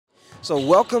So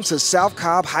welcome to South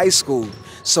Cobb High School.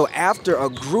 So after a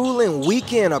grueling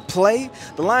weekend of play,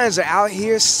 the Lions are out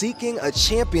here seeking a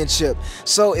championship.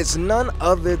 So it's none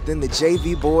other than the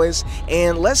JV boys,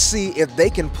 and let's see if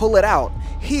they can pull it out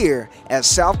here at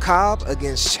South Cobb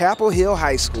against Chapel Hill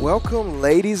High School. Welcome,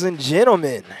 ladies and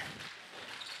gentlemen,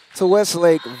 to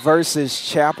Westlake versus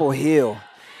Chapel Hill.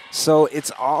 So it's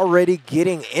already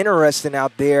getting interesting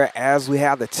out there as we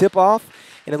have the tip-off,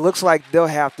 and it looks like they'll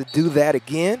have to do that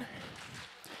again.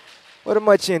 What a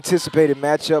much anticipated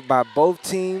matchup by both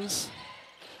teams.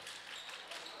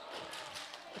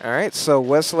 All right, so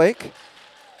Westlake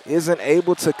isn't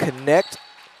able to connect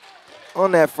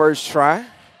on that first try.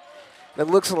 It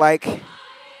looks like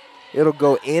it'll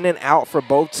go in and out for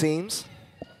both teams.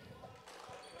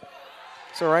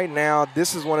 So right now,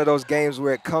 this is one of those games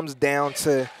where it comes down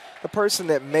to the person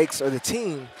that makes, or the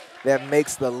team that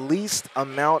makes the least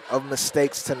amount of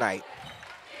mistakes tonight.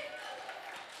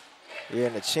 You're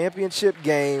in a championship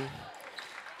game.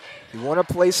 You want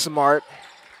to play smart.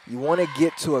 You want to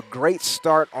get to a great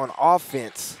start on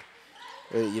offense.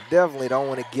 You definitely don't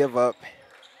want to give up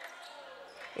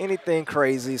anything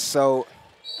crazy. So,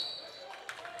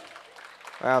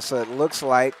 wow, so it looks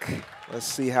like, let's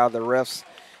see how the refs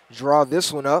draw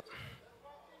this one up.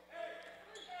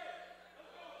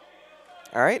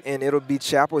 All right, and it'll be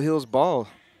Chapel Hill's ball.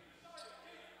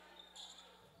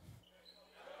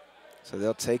 So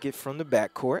they'll take it from the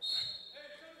backcourt.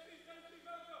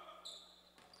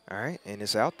 All right, and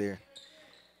it's out there.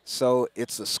 So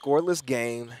it's a scoreless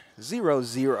game,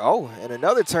 0-0. Oh, and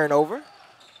another turnover.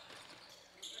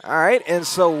 All right, and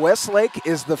so Westlake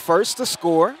is the first to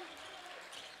score.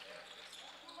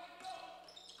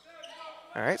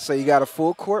 All right, so you got a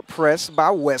full court press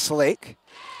by Westlake.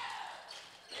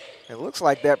 It looks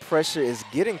like that pressure is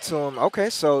getting to him. Okay,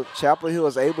 so Chapel Hill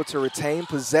is able to retain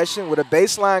possession with a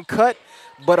baseline cut,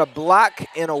 but a block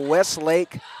and a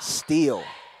Westlake steal.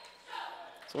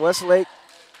 So Westlake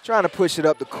trying to push it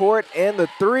up the court, and the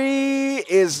three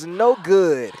is no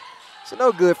good. So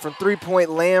no good from three-point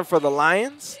land for the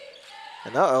Lions.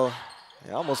 And uh-oh,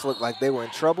 it almost looked like they were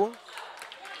in trouble.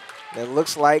 It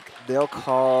looks like they'll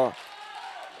call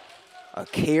a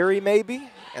carry maybe,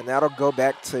 and that'll go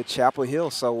back to Chapel Hill.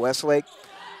 So Westlake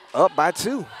up by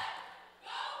 2.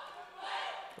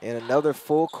 And another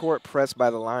full court press by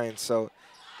the Lions. So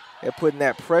they're putting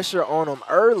that pressure on them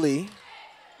early,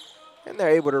 and they're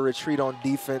able to retreat on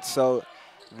defense. So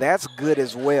that's good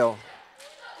as well.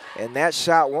 And that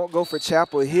shot won't go for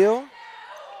Chapel Hill,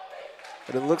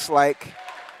 but it looks like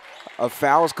a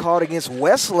foul is called against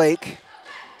Westlake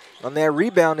on that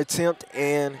rebound attempt,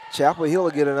 and Chapel Hill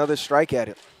will get another strike at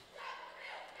it.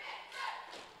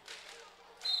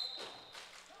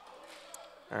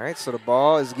 All right, so the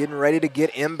ball is getting ready to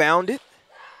get inbounded.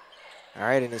 All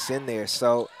right, and it's in there.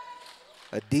 So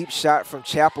a deep shot from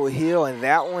Chapel Hill, and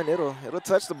that one, it'll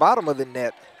touch the bottom of the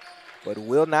net, but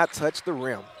will not touch the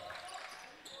rim.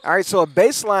 All right, so a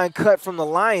baseline cut from the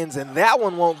Lions, and that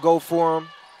one won't go for them.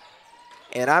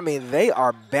 And, I mean, they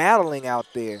are battling out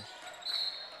there.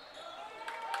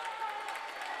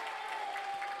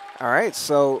 All right,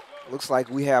 so looks like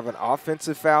we have an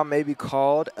offensive foul maybe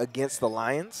called against the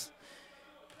Lions.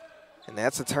 And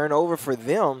that's a turnover for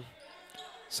them.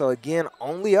 So, again,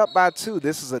 only up by 2.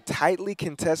 This is a tightly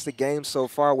contested game so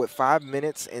far with 5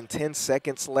 minutes and 10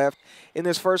 seconds left in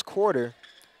this first quarter.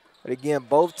 But, again,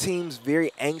 both teams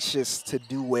very anxious to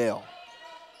do well.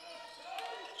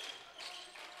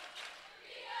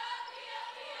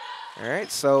 All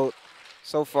right, so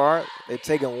far they've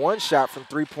taken one shot from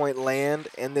three-point land,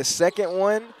 and the second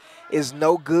one is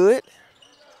no good.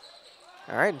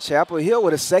 All right, and Chapel Hill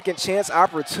with a second chance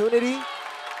opportunity.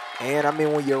 And, I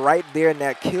mean, when you're right there in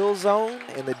that kill zone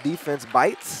and the defense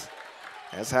bites,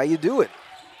 that's how you do it.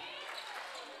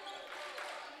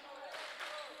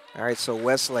 All right, so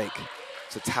Westlake,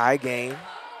 it's a tie game.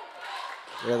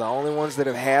 They're the only ones that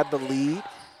have had the lead.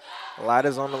 A lot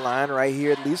is on the line right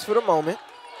here, at least for the moment.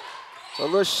 So a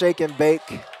little shake and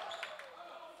bake.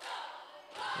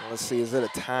 Let's see, is it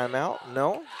a timeout?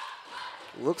 No.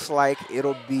 Looks like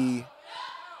it'll be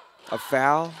a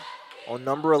foul on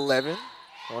number 11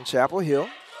 on Chapel Hill.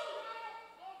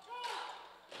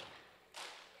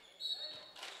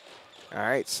 All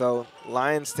right, so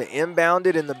Lions to inbound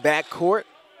it in the backcourt.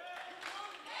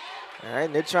 All right,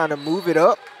 and they're trying to move it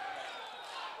up.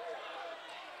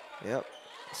 Yep,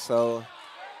 so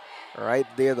right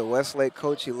there, the Westlake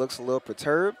coach, he looks a little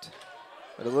perturbed,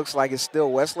 but it looks like it's still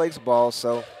Westlake's ball,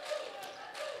 so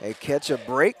they catch a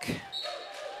break.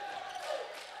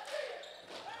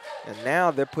 And now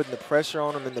they're putting the pressure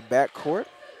on them in the backcourt.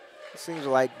 It seems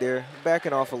like they're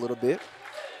backing off a little bit.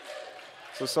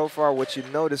 So far what you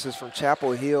notice is from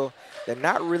Chapel Hill, they're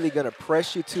not really going to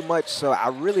press you too much, so I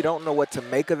really don't know what to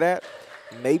make of that.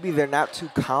 Maybe they're not too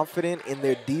confident in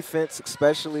their defense,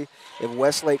 especially if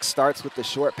Westlake starts with the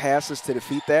short passes to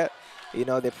defeat that. You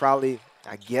know, they probably,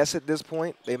 I guess at this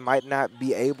point, they might not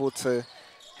be able to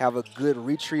have a good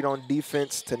retreat on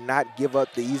defense to not give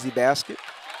up the easy basket.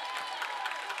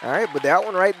 All right, but that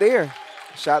one right there,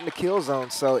 shot in the kill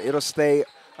zone, so it'll stay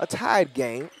a tied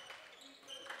game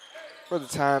for the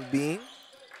time being.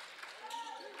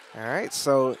 All right,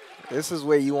 so this is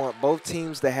where you want both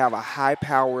teams to have a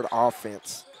high-powered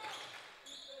offense.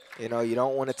 You know, you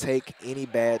don't want to take any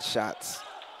bad shots.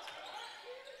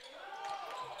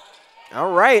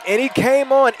 All right, and he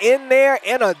came on in there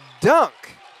and a dunk.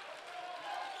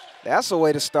 That's a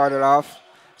way to start it off.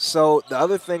 So the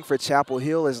other thing for Chapel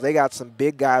Hill is they got some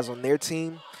big guys on their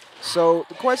team. So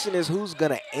the question is, who's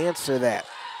going to answer that?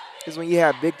 Because when you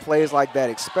have big plays like that,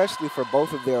 especially for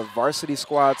both of their varsity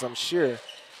squads, I'm sure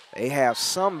they have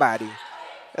somebody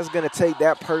that's going to take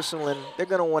that personal, and they're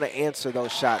going to want to answer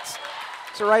those shots.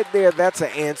 So right there, that's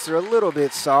an answer. A little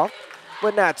bit soft,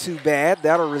 but not too bad.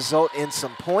 That'll result in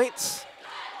some points.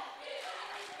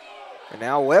 And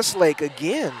now Westlake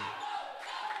again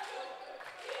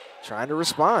trying to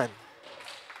respond.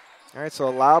 All right, so a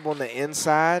lob on the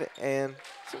inside, and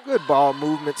some good ball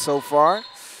movement so far.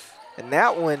 And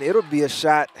that one, it'll be a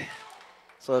shot,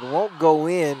 so it won't go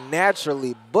in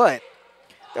naturally, but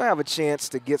they'll have a chance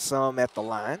to get some at the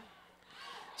line.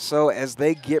 So as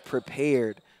they get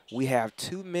prepared, we have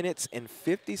 2 minutes and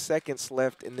 50 seconds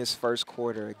left in this first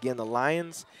quarter. Again, the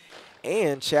Lions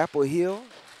and Chapel Hill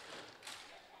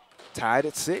tied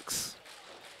at 6.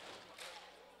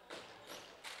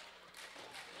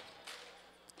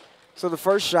 So the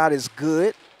first shot is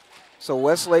good. So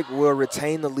Westlake will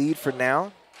retain the lead for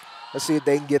now. Let's see if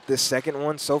they can get this second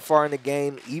one. So far in the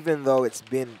game, even though it's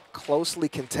been closely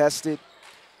contested,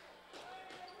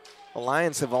 the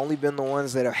Lions have only been the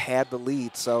ones that have had the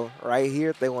lead. So right here,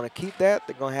 if they want to keep that,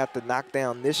 they're going to have to knock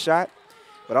down this shot.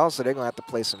 But also, they're going to have to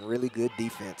play some really good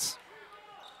defense.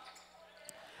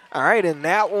 All right, and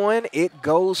that one, it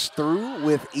goes through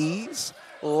with ease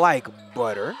like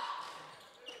butter.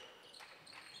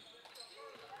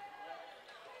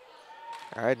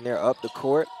 All right, and they're up the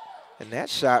court. And that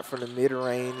shot from the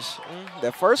mid-range,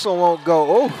 that first one won't go.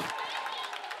 Oh,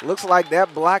 looks like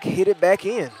that block hit it back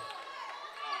in.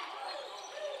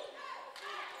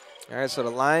 All right, so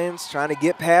the Lions trying to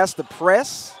get past the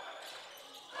press.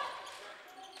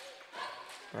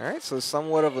 All right, so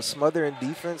somewhat of a smothering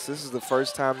defense. This is the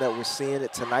first time that we're seeing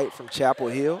it tonight from Chapel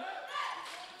Hill.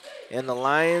 And the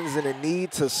Lions in a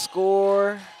need to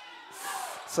score.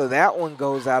 So that one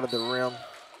goes out of the rim.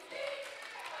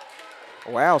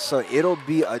 Wow, so it'll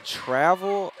be a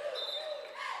travel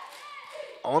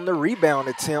on the rebound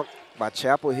attempt by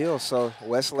Chapel Hill. So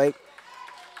Westlake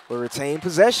will retain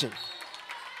possession.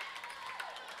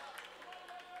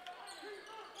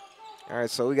 All right,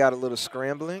 so we got a little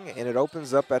scrambling, and it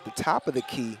opens up at the top of the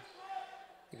key.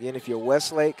 Again, if you're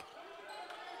Westlake,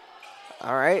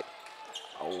 all right,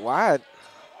 a wide,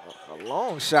 a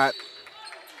long shot.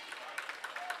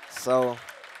 So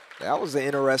that was an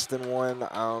interesting one,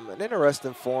 an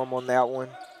interesting form on that one.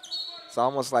 It's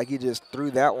almost like he just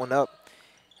threw that one up,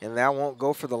 and that won't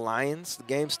go for the Lions. The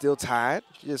game's still tied,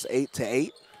 just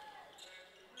 8-8.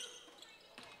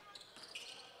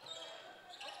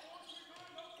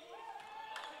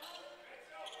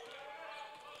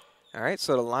 All right,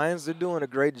 so the Lions, they're doing a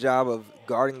great job of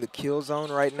guarding the kill zone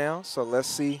right now. So let's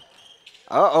see.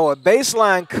 Uh-oh, a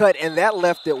baseline cut, and that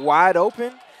left it wide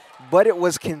open, but it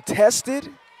was contested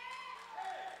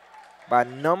by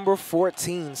number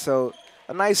 14. So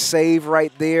a nice save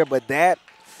right there, but that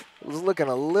was looking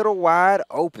a little wide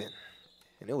open,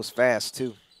 and it was fast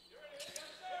too.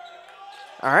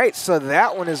 All right, so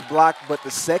that one is blocked, but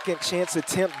the second chance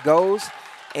attempt goes,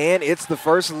 and it's the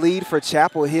first lead for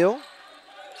Chapel Hill.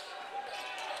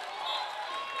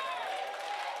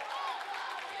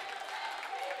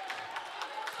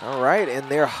 All right, and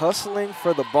they're hustling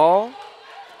for the ball,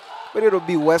 but it'll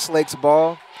be Westlake's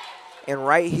ball. And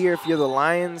right here, if you're the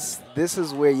Lions, this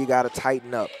is where you got to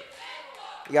tighten up.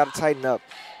 You got to tighten up.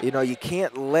 You know, you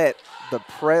can't let the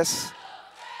press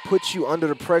put you under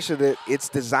the pressure that it's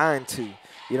designed to.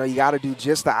 You know, you got to do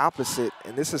just the opposite.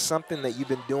 And this is something that you've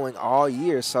been doing all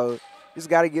year, so you just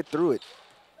got to get through it.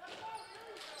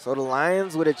 So the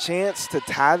Lions with a chance to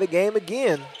tie the game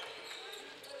again.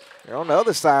 They're on the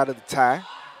other side of the tie.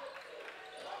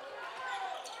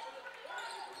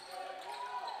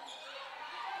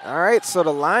 All right, so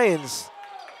the Lions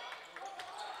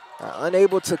are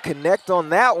unable to connect on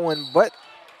that one, but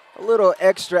a little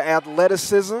extra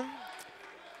athleticism,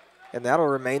 and that'll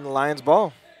remain the Lions'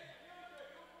 ball.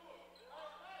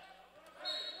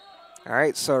 All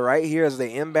right, so right here as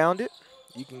they inbound it,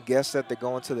 you can guess that they're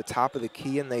going to the top of the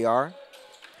key, and they are.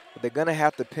 But they're going to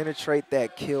have to penetrate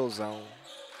that kill zone.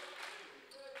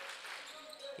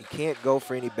 You can't go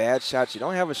for any bad shots. You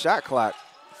don't have a shot clock.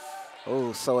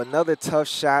 Oh, so another tough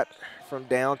shot from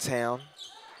downtown.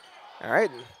 All right.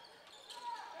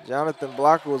 Jonathan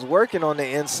Blocker was working on the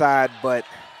inside, but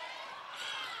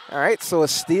all right, so a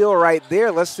steal right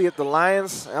there. Let's see if the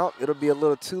Lions, well, it'll be a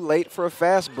little too late for a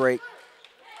fast break.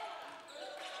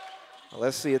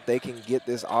 Let's see if they can get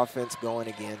this offense going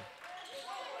again.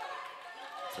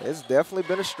 So it's definitely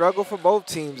been a struggle for both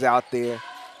teams out there,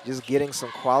 just getting some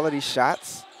quality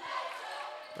shots.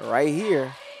 Right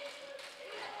here,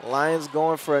 Lions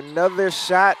going for another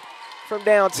shot from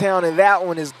downtown, and that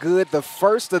one is good. The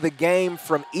first of the game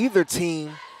from either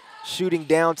team shooting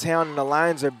downtown, and the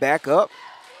Lions are back up,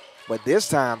 but this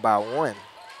time by one.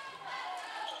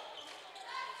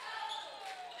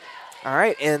 All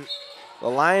right, and the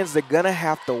Lions are going to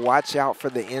have to watch out for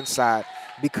the inside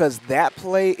because that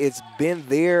play, it's been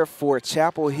there for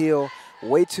Chapel Hill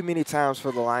way too many times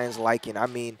for the Lions' liking. I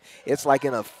mean, it's like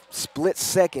in a split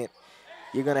second,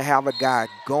 you're going to have a guy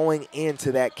going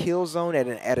into that kill zone at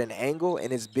an angle,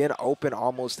 and it's been open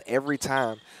almost every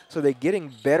time. So they're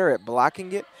getting better at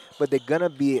blocking it, but they're going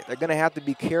to have to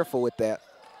be careful with that.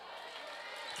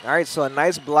 All right, so a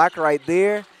nice block right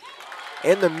there.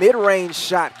 And the mid-range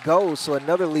shot goes, so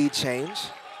another lead change.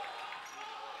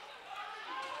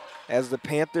 As the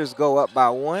Panthers go up by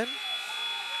one.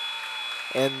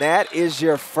 And that is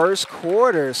your first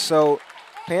quarter. So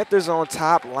Panthers on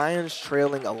top, Lions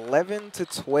trailing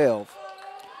 11-12.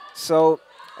 So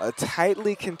a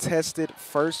tightly contested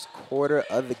first quarter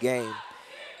of the game.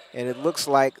 And it looks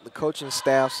like the coaching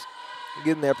staff's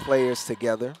getting their players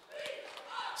together.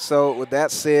 So with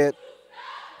that said,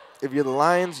 if you're the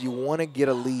Lions, you want to get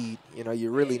a lead. You know,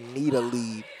 you really need a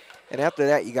lead. And after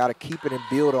that, you got to keep it and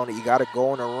build on it. You got to go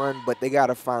on a run, but they got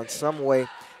to find some way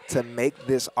to make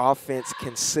this offense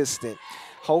consistent.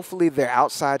 Hopefully their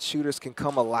outside shooters can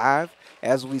come alive,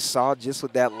 as we saw just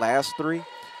with that last three,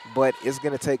 but it's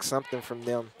going to take something from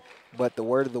them. But the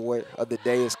word of the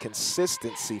day is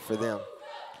consistency for them.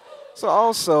 So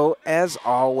also, as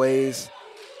always,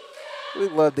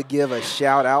 we'd love to give a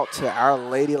shout out to our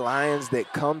Lady Lions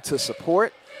that come to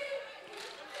support.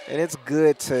 And it's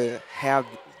good to have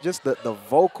just the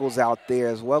vocals out there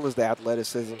as well as the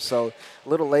athleticism. So a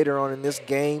little later on in this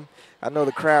game, I know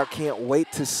the crowd can't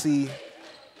wait to see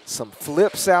some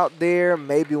flips out there,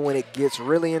 maybe when it gets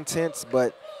really intense,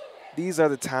 but these are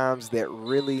the times that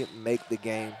really make the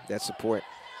game, that support.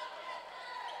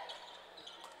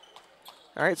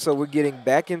 All right, so we're getting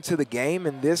back into the game,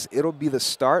 and it'll be the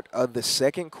start of the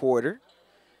second quarter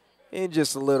in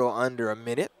just a little under a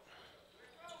minute.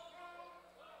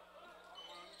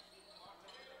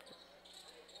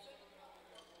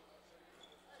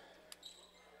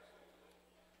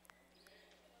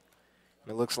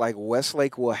 It looks like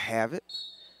Westlake will have it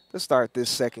to start this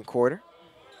second quarter.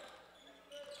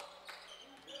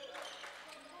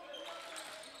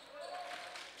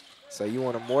 So you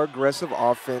want a more aggressive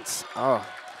offense. Oh,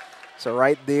 so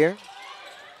right there,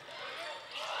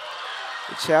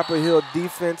 the Chapel Hill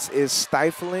defense is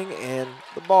stifling, and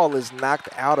the ball is knocked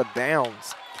out of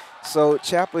bounds. So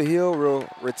Chapel Hill will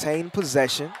retain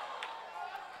possession.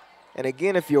 And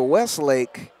again, if you're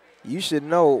Westlake, you should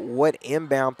know what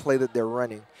inbound play that they're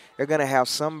running. They're going to have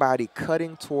somebody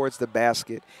cutting towards the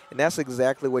basket, and that's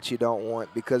exactly what you don't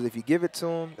want, because if you give it to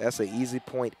them, that's an easy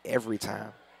point every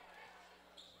time.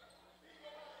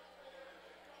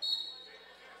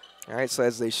 All right, so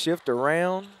as they shift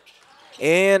around,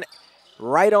 and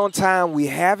right on time, we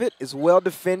have it. It's well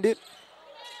defended.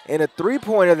 And a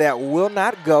three-pointer that will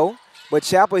not go, but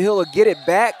Chapel Hill will get it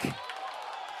back.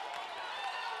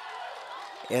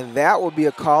 And that will be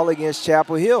a call against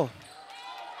Chapel Hill.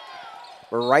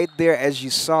 But right there, as you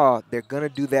saw, they're going to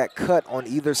do that cut on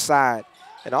either side.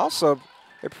 And also,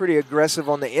 they're pretty aggressive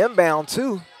on the inbound,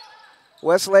 too.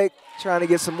 Westlake trying to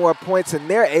get some more points, and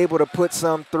they're able to put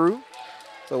some through.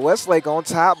 So Westlake on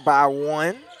top by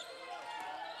one.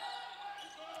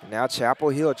 And now Chapel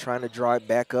Hill trying to draw it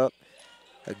back up.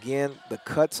 Again, the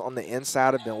cuts on the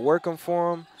inside have been working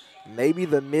for them. Maybe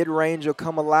the mid-range will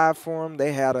come alive for them.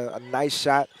 They had a nice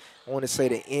shot, I want to say,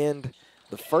 to end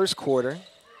the first quarter.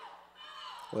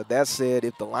 With that said,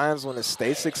 if the Lions want to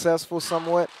stay successful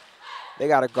somewhat, they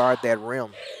got to guard that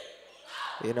rim.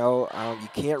 You know, you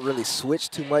can't really switch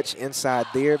too much inside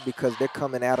there because they're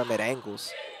coming at them at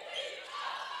angles.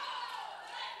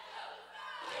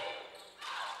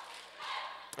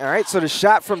 All right, so the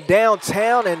shot from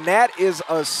downtown, and that is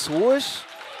a swoosh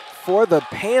for the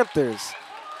Panthers.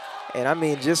 And I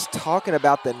mean, just talking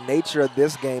about the nature of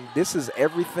this game, this is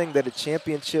everything that a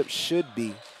championship should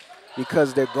be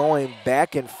because they're going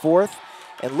back and forth.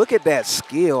 And look at that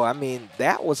skill. I mean,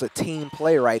 that was a team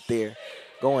play right there,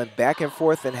 going back and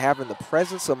forth and having the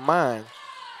presence of mind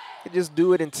to just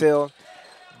do it until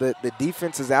the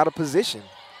defense is out of position.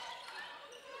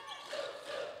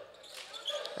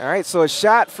 All right, so a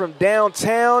shot from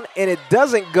downtown, and it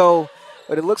doesn't go,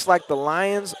 but it looks like the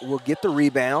Lions will get the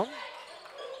rebound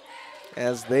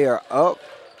as they are up.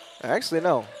 Actually,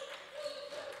 no.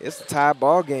 It's the tie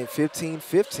ball game,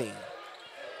 15-15.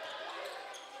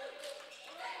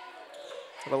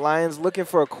 The Lions looking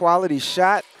for a quality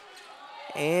shot,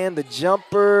 and the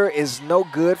jumper is no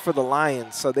good for the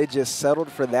Lions, so they just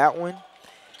settled for that one.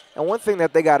 And one thing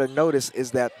that they got to notice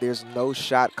is that there's no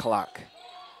shot clock.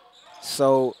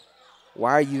 So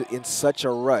why are you in such a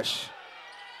rush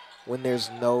when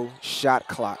there's no shot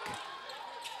clock?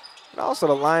 And also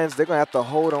the Lions, they're going to have to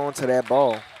hold on to that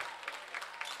ball.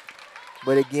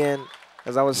 But again,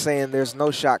 as I was saying, there's no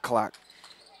shot clock.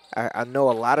 I know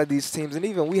a lot of these teams, and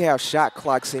even we have shot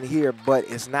clocks in here, but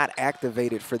it's not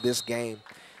activated for this game.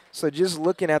 So just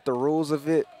looking at the rules of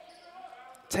it,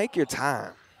 take your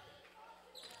time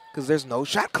because there's no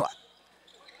shot clock.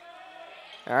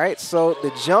 All right, so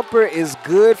the jumper is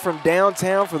good from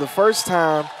downtown for the first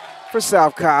time for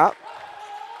South Cobb.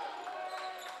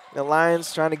 The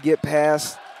Lions trying to get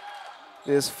past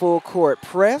this full court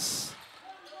press.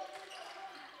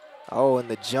 Oh, and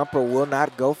the jumper will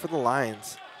not go for the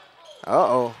Lions.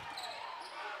 Uh-oh.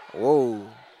 Whoa.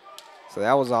 So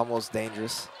that was almost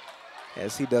dangerous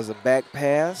as he does a back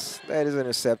pass. That is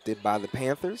intercepted by the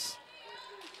Panthers.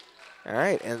 All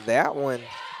right, and that one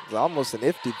is almost an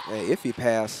iffy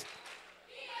pass.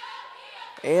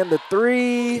 And the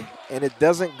three, and it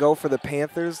doesn't go for the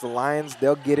Panthers. The Lions,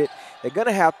 they'll get it. They're going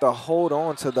to have to hold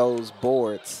on to those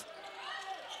boards.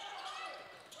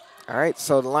 All right,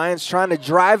 so the Lions trying to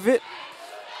drive it.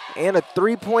 And a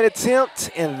three-point attempt,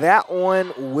 and that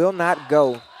one will not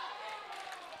go.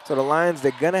 So the Lions,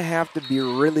 they're going to have to be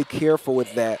really careful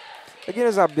with that. Again,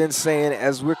 as I've been saying,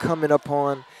 as we're coming up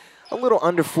on a little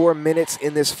under 4 minutes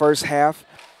in this first half,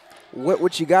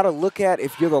 what you got to look at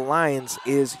if you're the Lions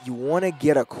is you want to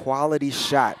get a quality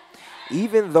shot.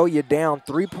 Even though you're down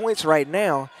 3 points right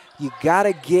now, you got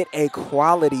to get a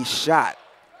quality shot.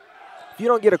 If you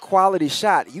don't get a quality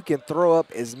shot, you can throw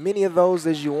up as many of those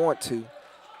as you want to.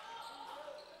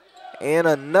 And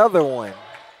another one.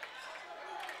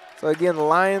 So again, the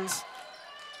Lions,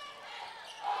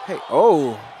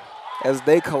 as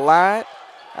they collide,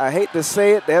 I hate to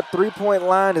say it, that three-point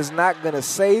line is not going to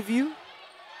save you.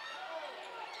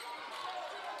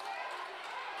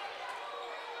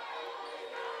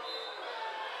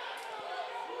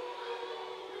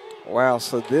 Wow,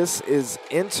 so this is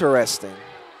interesting.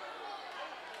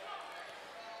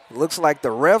 Looks like the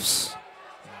refs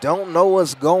don't know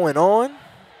what's going on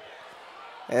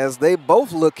as they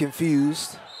both look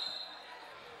confused.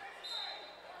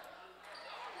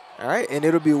 All right, and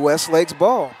it'll be Westlake's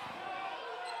ball.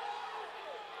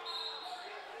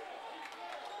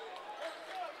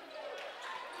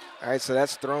 All right, so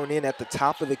that's thrown in at the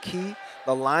top of the key.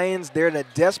 The Lions, they're in a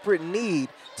desperate need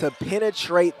to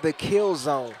penetrate the kill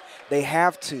zone. They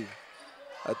have to.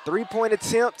 A three-point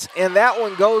attempt, and that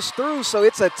one goes through, so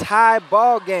it's a tie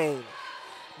ball game.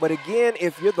 But again,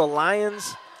 if you're the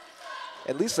Lions,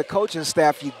 at least the coaching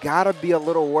staff, you got to be a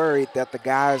little worried that the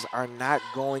guys are not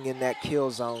going in that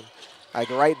kill zone. Like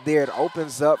right there, it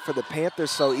opens up for the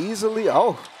Panthers so easily.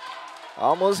 Oh,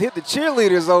 almost hit the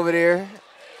cheerleaders over there.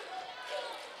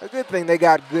 A good thing they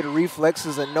got good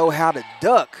reflexes and know how to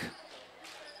duck.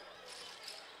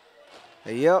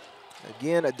 Yep.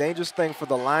 Again, a dangerous thing for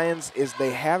the Lions is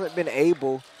they haven't been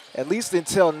able, at least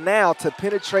until now, to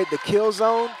penetrate the kill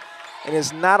zone, and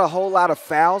it's not a whole lot of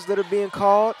fouls that are being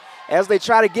called as they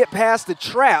try to get past the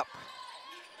trap.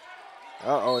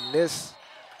 And this.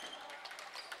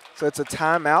 So it's a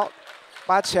timeout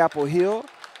by Chapel Hill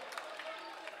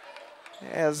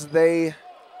as they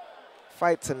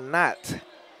fight to not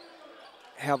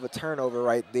have a turnover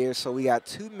right there. So we got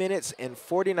 2 minutes and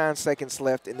 49 seconds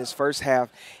left in this first half,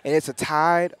 and it's a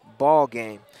tied ball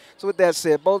game. So with that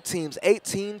said, both teams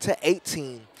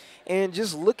 18-18. And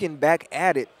just looking back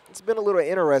at it, it's been a little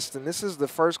interesting. This is the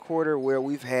first quarter where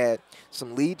we've had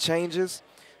some lead changes.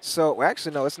 So, well,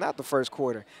 actually, no, it's not the first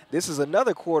quarter. This is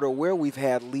another quarter where we've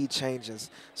had lead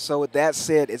changes. So with that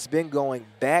said, it's been going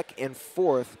back and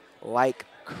forth like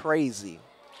crazy.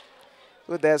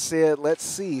 With that said, let's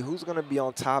see who's going to be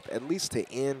on top, at least to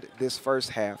end this first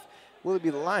half. Will it be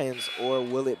the Lions or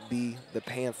will it be the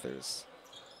Panthers?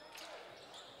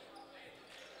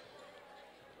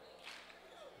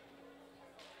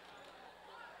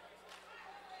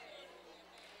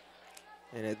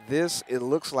 And at this, it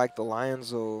looks like the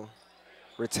Lions will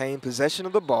retain possession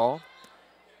of the ball.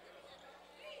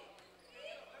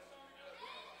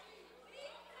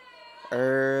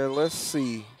 Let's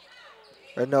see.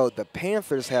 Or no, the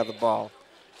Panthers have the ball.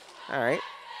 All right.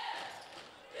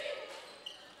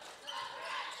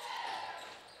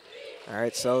 All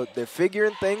right, so they're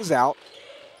figuring things out.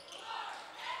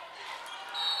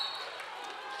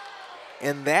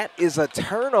 And that is a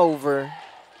turnover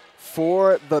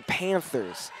for the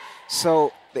Panthers.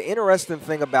 So the interesting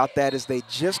thing about that is they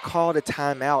just called a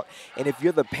timeout. And if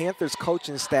you're the Panthers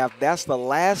coaching staff, that's the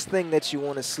last thing that you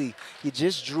want to see. You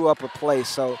just drew up a play.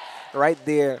 So right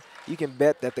there, you can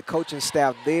bet that the coaching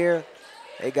staff there,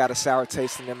 they got a sour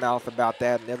taste in their mouth about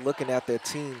that. And they're looking at their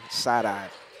team side-eyed.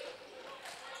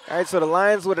 All right, so the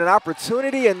Lions with an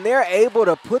opportunity, and they're able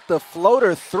to put the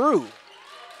floater through.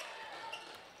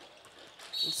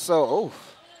 So,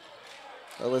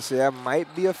 well, let's see, that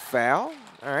might be a foul.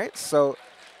 All right, so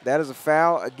that is a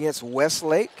foul against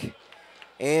Westlake.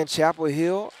 And Chapel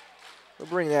Hill will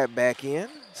bring that back in.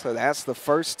 So that's the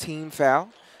first team foul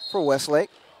for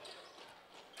Westlake.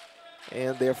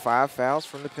 And they're 5 fouls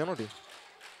from the penalty.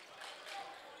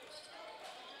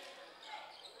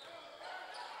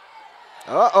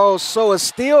 Uh-oh, so it's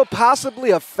still possibly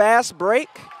a fast break.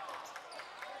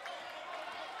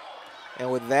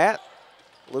 And with that,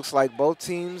 looks like both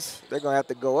teams, they're going to have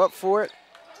to go up for it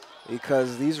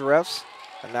because these refs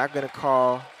are not going to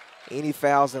call any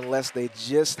fouls unless they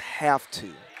just have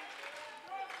to.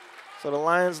 So the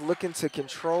Lions looking to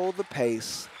control the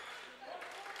pace.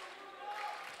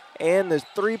 And the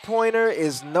three-pointer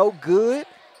is no good.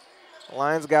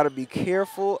 Lions got to be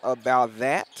careful about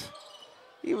that,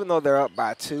 even though they're up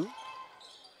by 2.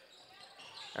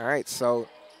 All right, so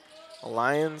the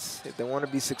Lions, if they want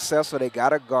to be successful, they got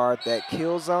to guard that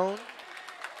kill zone.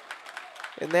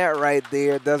 And that right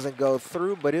there doesn't go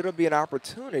through, but it'll be an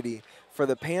opportunity for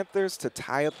the Panthers to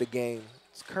tie up the game.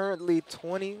 It's currently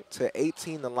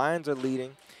 20-18. The Lions are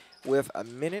leading with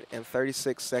 1 minute and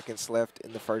 36 seconds left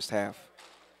in the first half.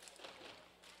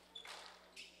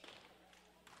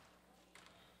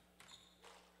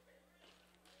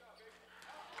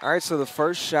 All right, so the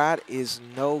first shot is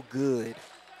no good.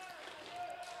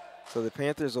 So the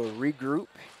Panthers will regroup.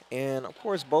 And, of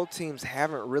course, both teams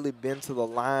haven't really been to the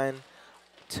line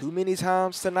too many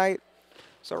times tonight.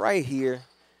 So right here,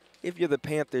 if you're the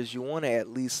Panthers, you want to at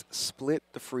least split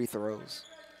the free throws.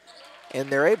 And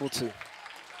they're able to.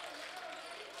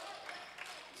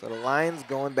 So the Lions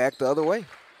going back the other way.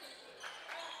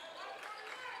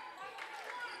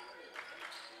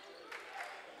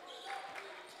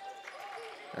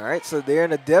 All right, so they're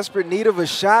in a desperate need of a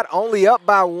shot, only up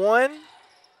by 1.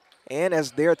 And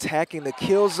as they're attacking the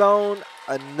kill zone,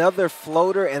 another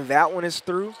floater, and that one is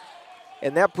through.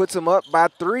 And that puts them up by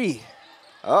 3.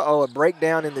 Uh-oh, a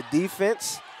breakdown in the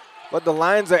defense. But the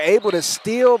Lions are able to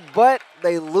steal, but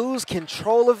they lose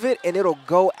control of it, and it'll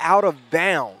go out of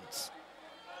bounds.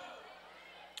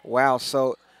 Wow,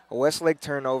 so a Westlake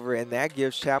turnover, and that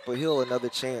gives Chapel Hill another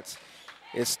chance.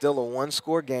 It's still a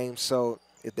 1-score game, so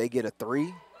if they get a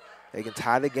 3, they can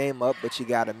tie the game up, but you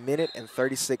got 1 minute and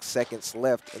 36 seconds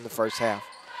left in the first half.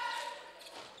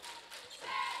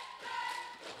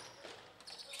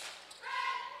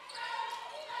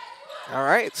 All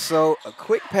right, so a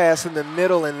quick pass in the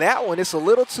middle, and that one, it's a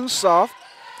little too soft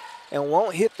and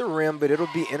won't hit the rim, but it'll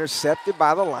be intercepted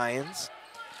by the Lions.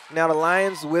 Now the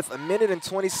Lions with 1 minute and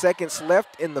 20 seconds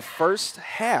left in the first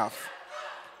half.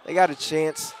 They got a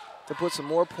chance to put some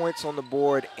more points on the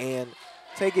board and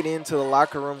take it into the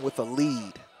locker room with a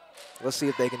lead. Let's see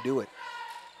if they can do it.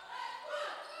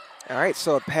 All right,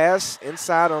 so a pass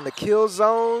inside on the kill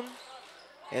zone,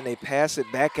 and they pass it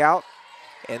back out.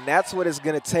 And that's what it's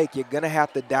going to take. You're going to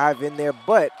have to dive in there,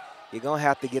 but you're going to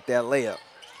have to get that layup.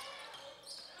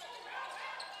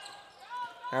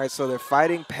 All right, so they're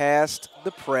fighting past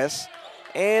the press.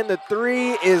 And the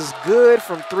 3 is good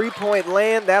from three-point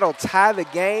land. That'll tie the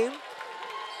game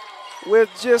with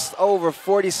just over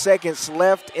 40 seconds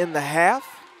left in the half.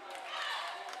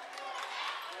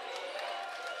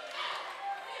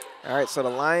 All right, so the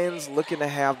Lions looking to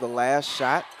have the last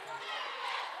shot.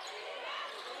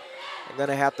 They're going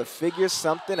to have to figure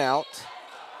something out.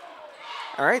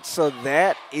 All right, so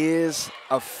that is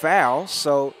a foul.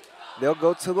 So they'll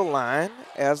go to the line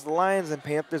as the Lions and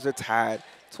Panthers are tied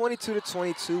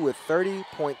 22-22 with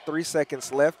 30.3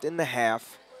 seconds left in the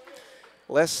half.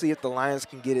 Let's see if the Lions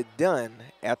can get it done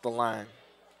at the line.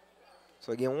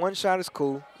 So again, one shot is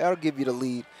cool. That'll give you the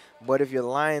lead. But if you're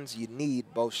Lions, you need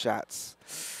both shots.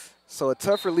 So a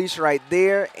tough release right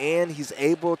there, and he's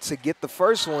able to get the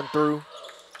first one through.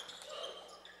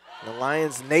 The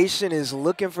Lions Nation is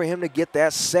looking for him to get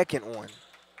that second one.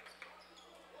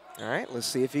 All right, let's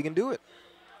see if he can do it.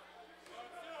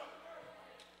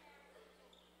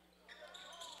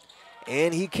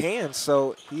 And he can,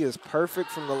 so he is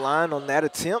perfect from the line on that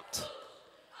attempt.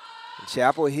 And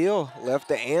Chapel Hill left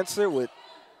the answer with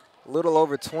a little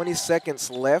over 20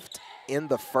 seconds left in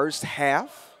the first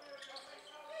half.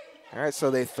 All right,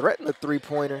 so they threaten the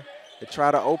three-pointer. They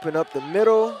try to open up the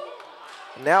middle,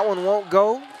 and that one won't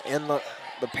go. And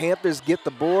the Panthers get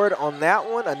the board on that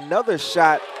one. Another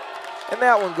shot, and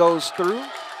that one goes through.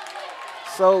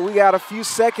 So we got a few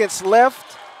seconds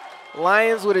left.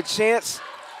 Lions with a chance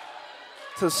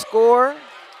to score.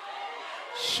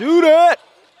 Shoot it.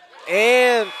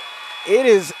 And it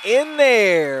is in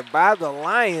there by the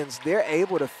Lions. They're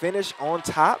able to finish on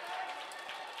top.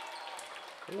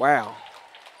 Wow.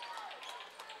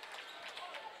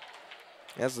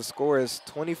 As the score is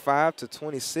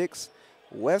 25-26,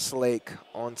 Westlake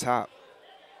on top.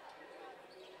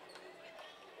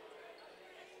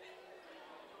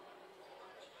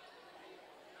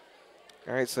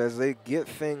 All right, so as they get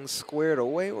things squared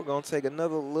away, we're going to take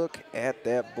another look at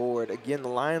that board. Again, the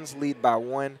Lions lead by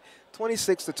 1,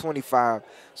 26-25.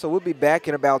 So we'll be back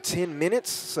in about 10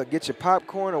 minutes. So get your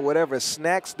popcorn or whatever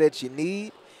snacks that you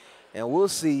need, and we'll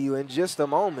see you in just a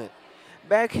moment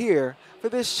back here for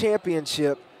this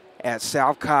championship at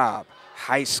South Cobb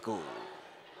High School.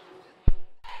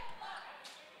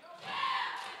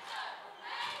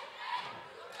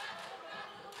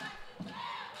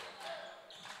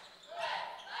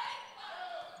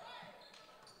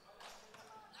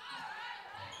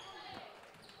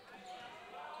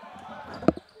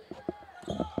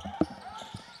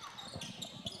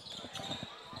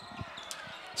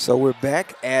 So we're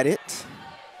back at it.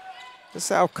 The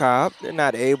South Cobb, they're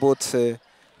not able to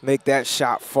make that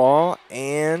shot fall,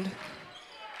 and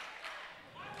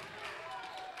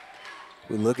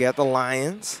we look at the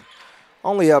Lions,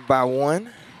 only up by 1.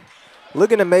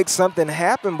 Looking to make something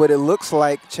happen, but it looks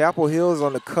like Chapel Hill is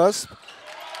on the cusp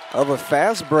of a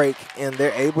fast break, and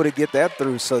they're able to get that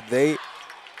through, so they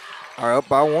are up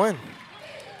by 1.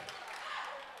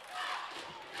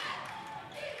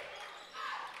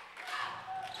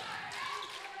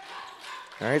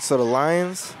 All right, so the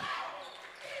Lions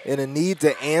in a need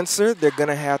to answer. They're going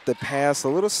to have to pass a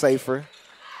little safer.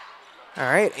 All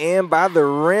right, and by the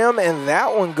rim, and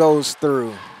that one goes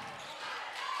through.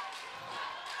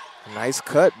 Nice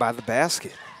cut by the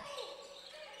basket.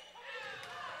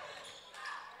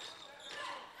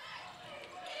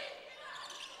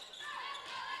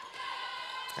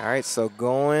 All right, so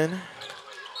going.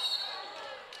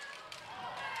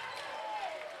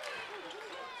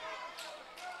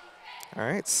 All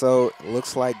right, so it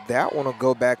looks like that one will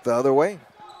go back the other way.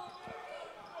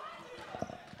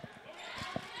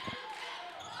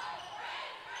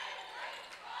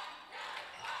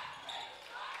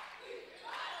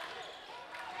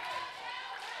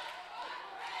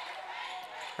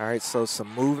 All right, so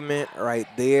some movement right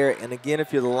there. And again,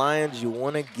 if you're the Lions, you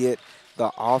want to get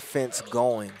the offense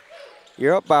going.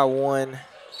 You're up by 1.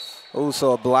 Oh,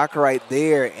 so a block right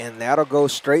there, and that'll go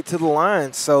straight to the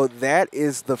line. So that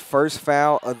is the first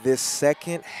foul of this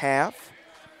second half.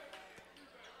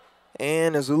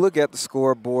 And as we look at the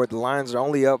scoreboard, the Lions are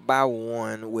only up by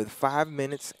 1 with 5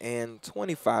 minutes and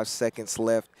 25 seconds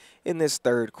left in this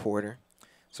third quarter.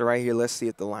 So right here, let's see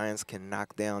if the Lions can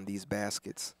knock down these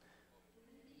baskets.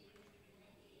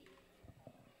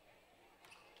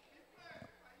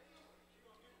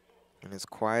 And it's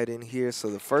quiet in here, so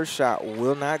the first shot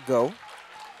will not go.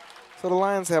 So the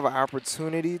Lions have an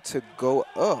opportunity to go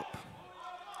up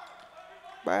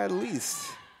by at least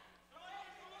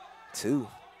 2,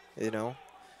 you know.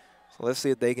 So let's see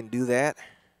if they can do that.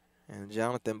 And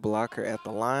Jonathan Blocker at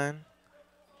the line.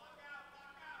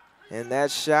 And that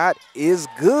shot is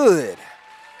good.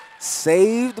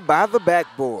 Saved by the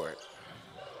backboard.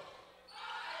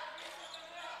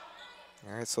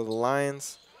 All right, so the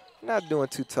Lions not doing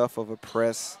too tough of a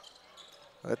press,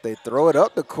 but they throw it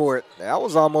up the court. That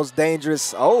was almost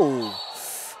dangerous. Oh,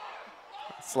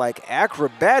 it's like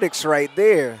acrobatics right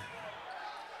there.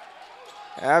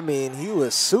 I mean, he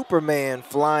was Superman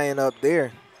flying up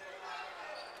there.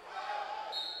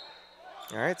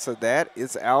 All right, so that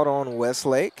is out on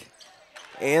Westlake.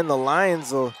 And the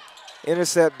Lions will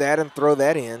intercept that and throw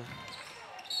that in.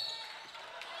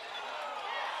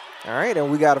 All right,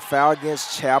 and we got a foul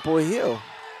against Chapel Hill.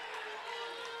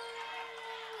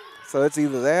 So it's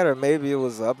either that or maybe it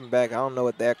was up and back. I don't know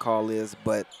what that call is,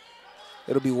 but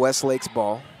it'll be Westlake's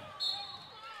ball.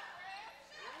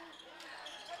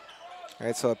 All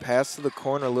right, so a pass to the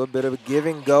corner, a little bit of a give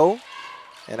and go.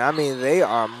 And, I mean, they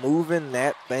are moving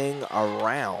that thing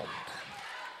around.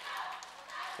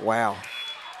 Wow.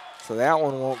 So that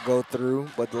one won't go through,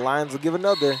 but the Lions will give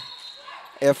another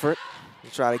effort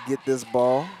to try to get this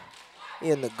ball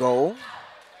in the goal.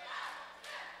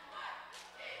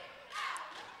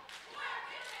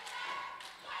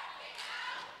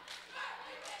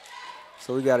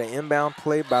 So we got an inbound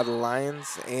play by the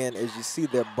Lions, and as you see,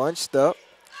 they're bunched up.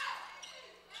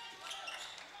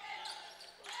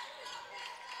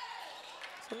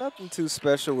 So nothing too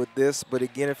special with this, but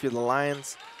again, if you're the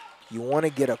Lions, you want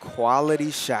to get a quality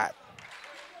shot.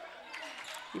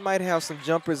 You might have some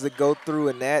jumpers that go through,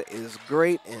 and that is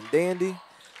great and dandy,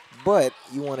 but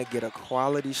you want to get a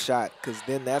quality shot because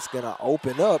then that's going to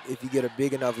open up. If you get a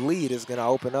big enough lead, it's going to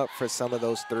open up for some of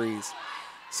those threes.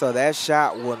 So that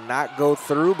shot will not go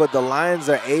through, but the Lions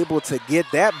are able to get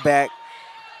that back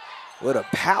with a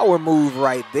power move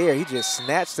right there. He just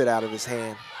snatched it out of his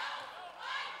hand.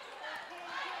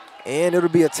 And it'll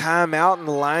be a timeout, and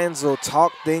the Lions will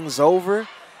talk things over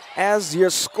as your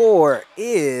score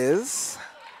is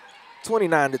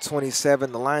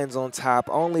 29-27. The Lions on top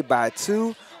only by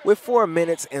 2 with 4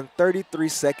 minutes and 33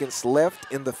 seconds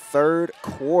left in the third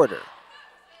quarter.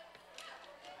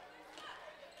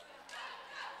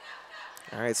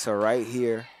 All right, so right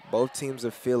here, both teams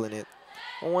are feeling it.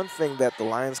 One thing that the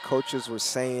Lions coaches were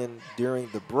saying during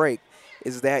the break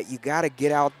is that you got to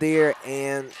get out there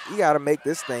and you got to make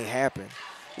this thing happen.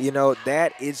 You know,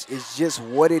 that is just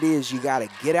what it is. You got to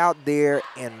get out there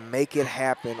and make it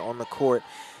happen on the court.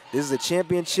 This is a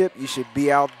championship. You should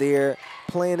be out there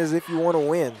playing as if you want to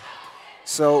win.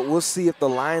 So we'll see if the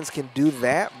Lions can do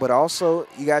that, but also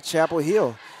you got Chapel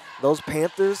Hill. Those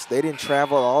Panthers, they didn't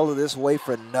travel all of this way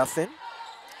for nothing.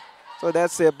 So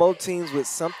that said, both teams with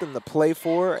something to play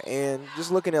for, and just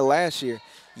looking at last year,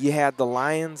 you had the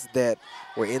Lions that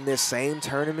were in this same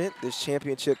tournament, this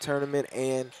championship tournament,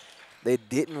 and they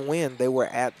didn't win. They were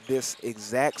at this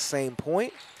exact same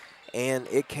point, and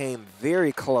it came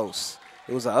very close.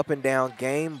 It was an up-and-down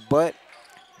game, but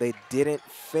they didn't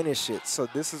finish it. So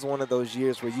this is one of those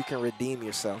years where you can redeem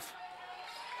yourself.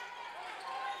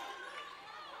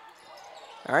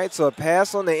 All right, so a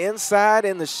pass on the inside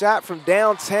and the shot from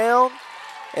downtown,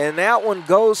 and that one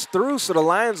goes through, so the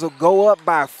Lions will go up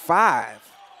by 5.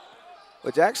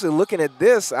 Which actually, looking at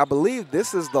this, I believe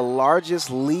this is the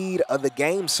largest lead of the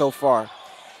game so far.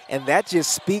 And that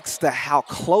just speaks to how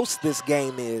close this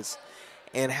game is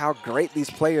and how great these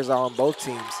players are on both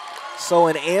teams. So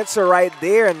an answer right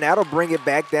there, and that'll bring it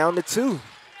back down to 2.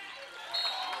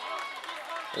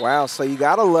 Wow, so you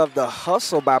got to love the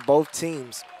hustle by both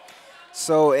teams.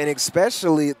 So, and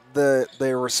especially the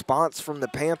response from the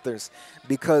Panthers,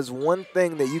 because one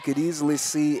thing that you could easily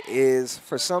see is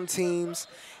for some teams,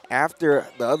 after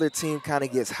the other team kind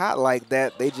of gets hot like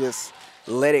that, they just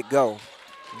let it go.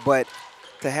 But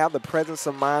to have the presence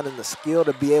of mind and the skill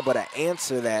to be able to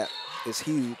answer that is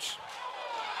huge.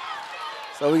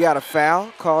 So we got a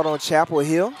foul called on Chapel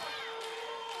Hill.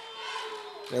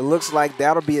 It looks like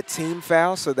that'll be a team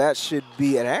foul, so that should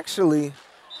be, and actually,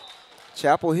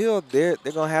 Chapel Hill, they're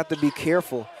going to have to be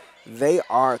careful. They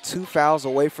are 2 fouls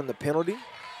away from the penalty.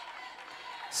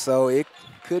 So it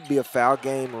could be a foul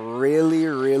game really,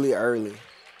 really early.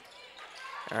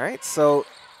 All right, so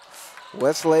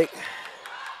Westlake,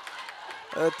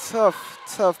 a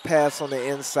tough pass on the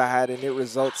inside, and it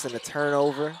results in a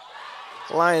turnover.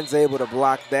 Lions able to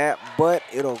block that, but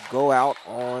it'll go out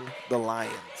on the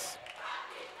Lions.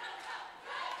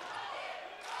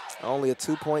 Only a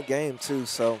 2-point game, too,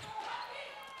 so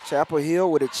Chapel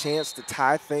Hill with a chance to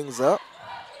tie things up.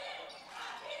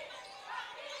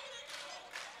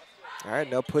 All right,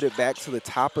 they'll put it back to the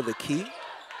top of the key.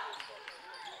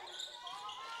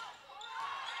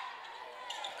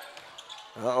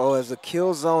 Uh-oh, as the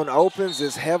kill zone opens,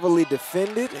 it's heavily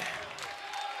defended.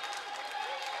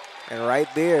 And right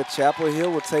there, Chapel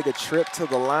Hill will take a trip to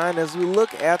the line. As we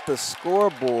look at the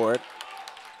scoreboard,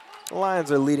 the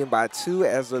Lions are leading by 2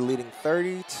 as they're leading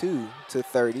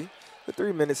 32-30. With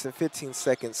 3 minutes and 15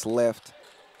 seconds left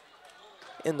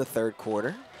in the third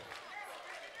quarter.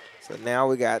 So now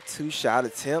we got 2 shot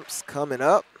attempts coming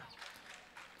up.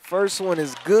 First one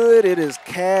is good. It is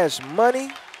cash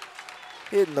money.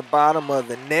 Hitting the bottom of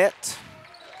the net.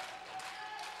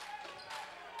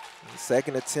 The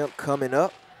second attempt coming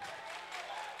up.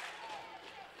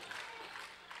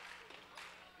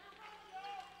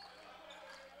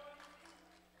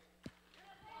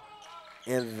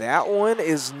 And that one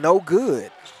is no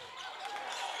good.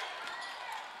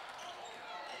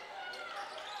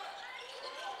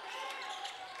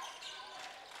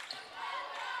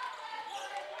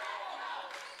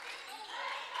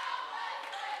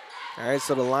 All right,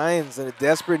 so the Lions in a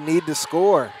desperate need to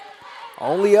score.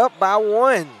 Only up by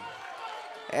 1,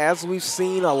 as we've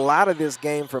seen a lot of this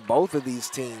game for both of these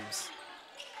teams.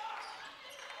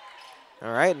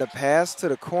 All right, and the pass to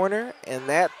the corner, and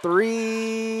that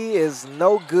 3 is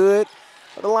no good.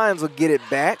 But the Lions will get it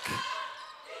back.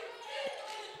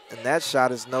 And that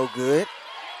shot is no good.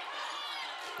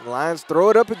 The Lions throw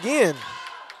it up again.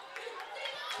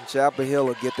 And Chapel Hill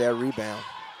will get that rebound.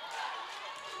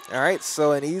 All right,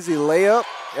 so an easy layup,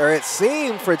 or it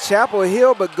seemed for Chapel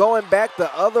Hill, but going back the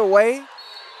other way,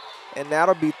 and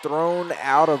that'll be thrown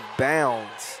out of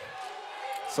bounds.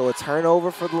 So a turnover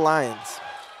for the Lions.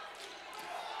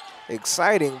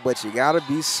 Exciting, but you gotta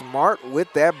be smart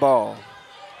with that ball.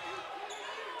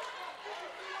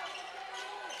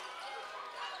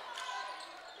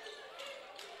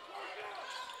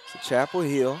 So Chapel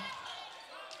Hill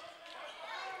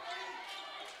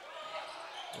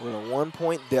with a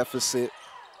 1-point deficit.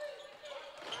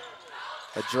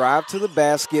 A drive to the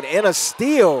basket and a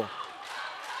steal.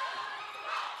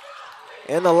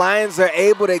 And the Lions are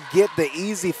able to get the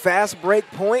easy fast break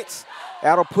points.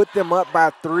 That'll put them up by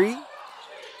 3.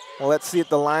 Well, let's see if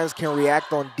the Lions can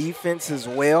react on defense as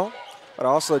well. But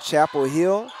also Chapel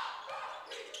Hill,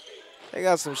 they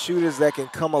got some shooters that can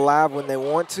come alive when they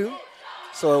want to.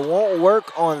 So it won't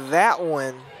work on that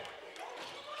one.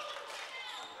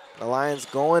 The Lions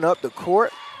going up the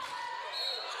court.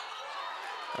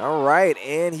 All right,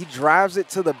 and he drives it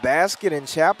to the basket in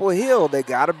Chapel Hill. They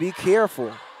got to be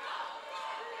careful.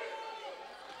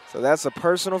 So that's a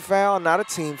personal foul, not a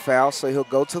team foul, so he'll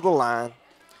go to the line.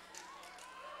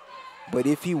 But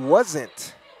if he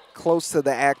wasn't close to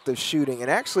the act of shooting,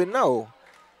 and actually no,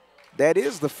 that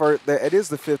is the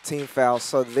 15th foul,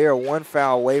 so they're 1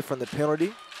 foul away from the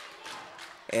penalty.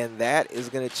 And that is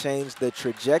going to change the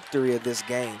trajectory of this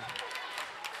game.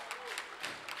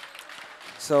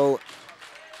 So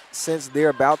since they're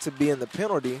about to be in the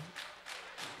penalty,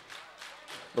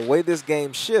 the way this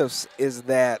game shifts is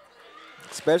that,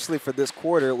 especially for this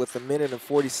quarter with 1 minute and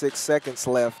 46 seconds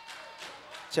left,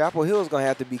 Chapel Hill is going to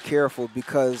have to be careful,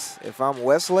 because if I'm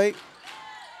Westlake,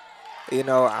 I'm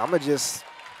going to just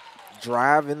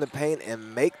drive in the paint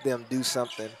and make them do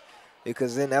something,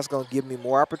 because then that's going to give me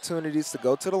more opportunities to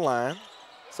go to the line.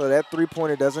 So that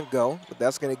 3-pointer doesn't go, but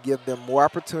that's going to give them more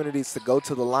opportunities to go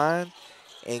to the line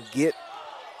and get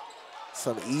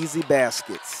some easy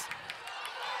baskets.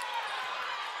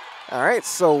 All right,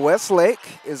 so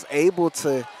Westlake is able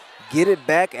to get it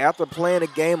back after playing a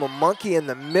game of monkey in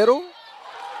the middle,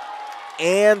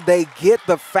 and they get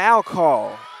the foul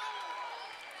call.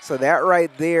 So that right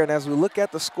there, and as we look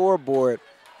at the scoreboard,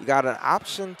 you got an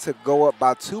option to go up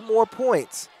by 2 more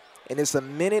points, and it's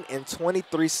 1 minute and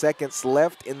 23 seconds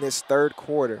left in this third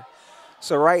quarter.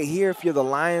 So right here, if you're the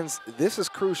Lions, this is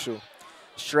crucial.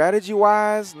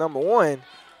 Strategy-wise, number 1,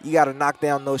 you got to knock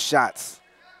down those shots.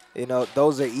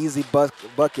 Those are easy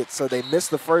buckets, so they missed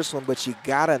the first one, but you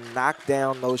got to knock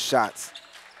down those shots,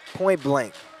 point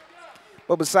blank.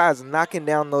 But besides knocking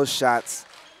down those shots,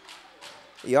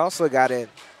 you also got to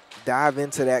dive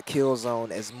into that kill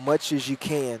zone as much as you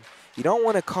can. You don't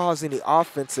want to cause any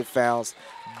offensive fouls,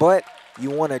 but you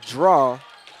want to draw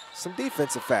some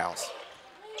defensive fouls.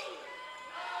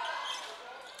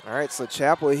 All right, so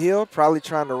Chapel Hill probably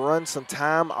trying to run some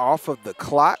time off of the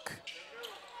clock.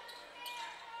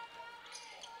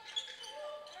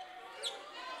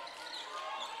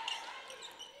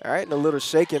 All right, and a little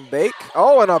shake and bake.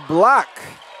 Oh, and a block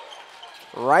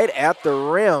right at the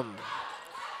rim.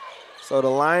 So the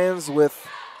Lions with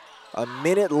 1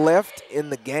 minute left in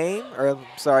the game, or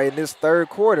sorry, in this third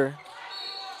quarter.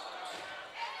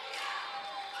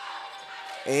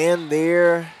 And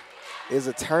there is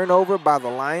a turnover by the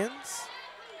Lions.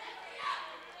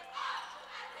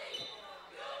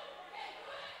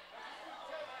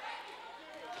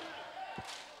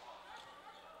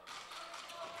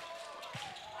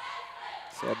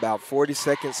 So about 40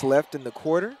 seconds left in the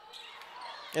quarter,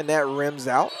 and that rims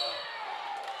out.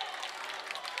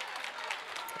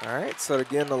 All right, so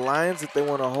again, the Lions, if they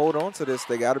want to hold on to this,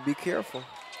 they got to be careful.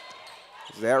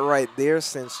 That right there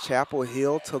sends Chapel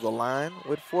Hill to the line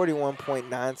with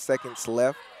 41.9 seconds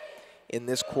left in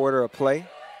this quarter of play.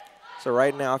 So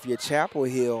right now, if you're Chapel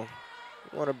Hill,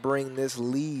 you want to bring this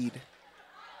lead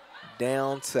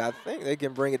down to, I think they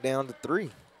can bring it down to 3.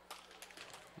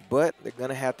 But they're going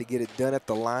to have to get it done at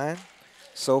the line.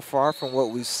 So far from what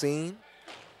we've seen,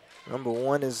 number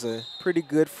 1 is a pretty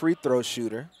good free throw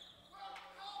shooter.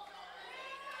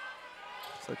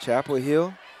 So Chapel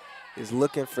Hill is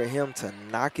looking for him to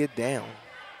knock it down.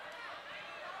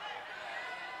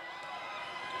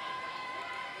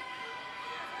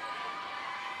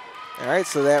 All right,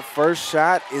 so that first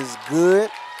shot is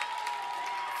good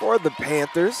for the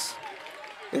Panthers.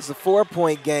 It's a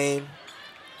 4-point game,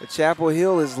 but Chapel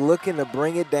Hill is looking to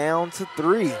bring it down to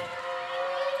 3.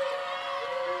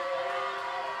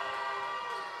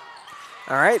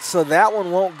 All right, so that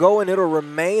one won't go, and it'll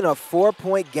remain a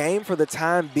 4-point game for the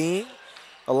time being.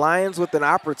 The Lions with an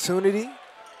opportunity.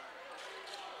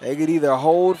 They could either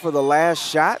hold for the last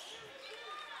shot.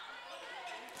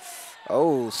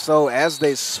 Oh, so as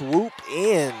they swoop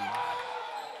in.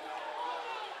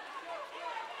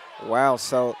 Wow,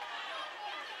 so.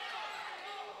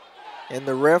 And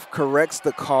the ref corrects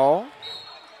the call.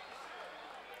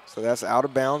 So that's out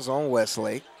of bounds on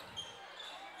Westlake.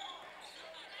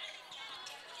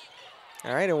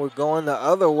 All right, and we're going the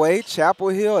other way. Chapel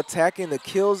Hill attacking the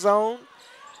kill zone.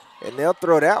 And they'll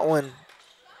throw that one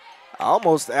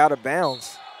almost out of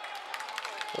bounds.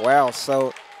 Wow,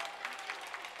 so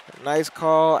nice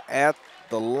call at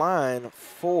the line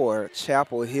for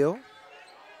Chapel Hill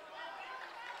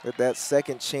with that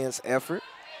second chance effort.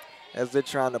 As they're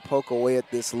trying to poke away at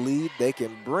this lead, they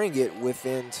can bring it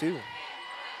within 2.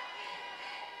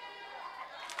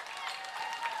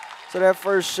 So that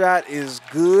first shot is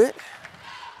good.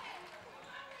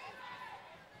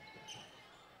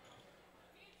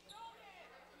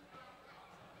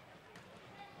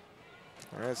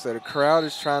 All right, so the crowd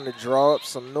is trying to draw up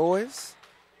some noise.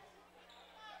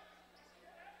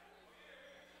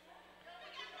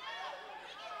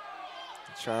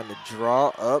 Trying to draw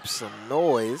up some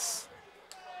noise.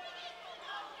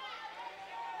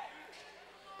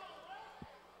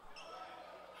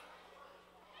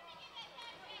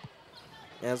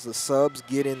 As the subs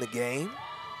get in the game.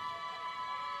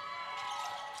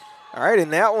 All right,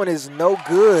 and that one is no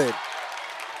good.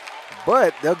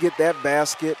 But they'll get that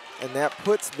basket, and that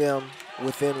puts them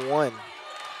within 1.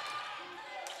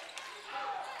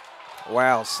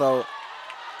 Wow, so.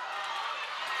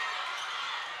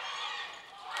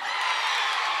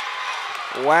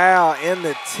 Wow, and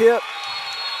the tip.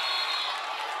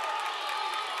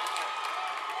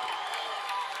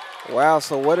 Wow,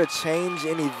 so what a change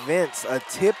in events. A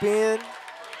tip in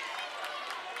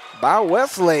by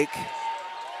Westlake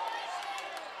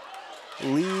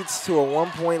leads to a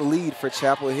 1-point lead for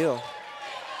Chapel Hill.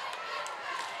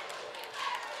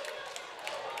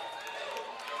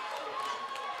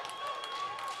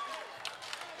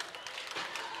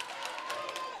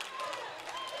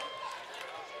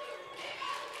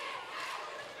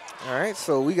 All right,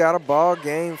 so we got a ball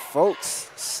game,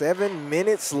 folks. 7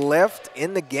 minutes left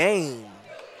in the game.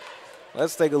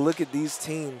 Let's take a look at these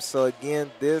teams. So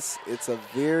again, it's a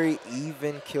very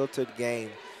even kiltered game.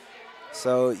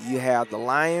 So you have the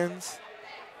Lions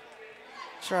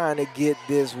trying to get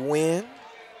this win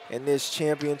and this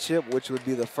championship, which would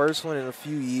be the first one in a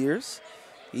few years.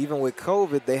 Even with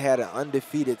COVID, they had an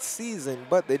undefeated season,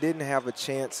 but they didn't have a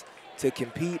chance to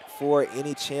compete for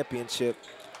any championship.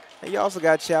 And you also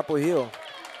got Chapel Hill.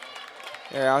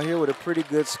 They're out here with a pretty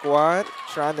good squad,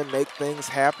 trying to make things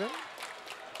happen.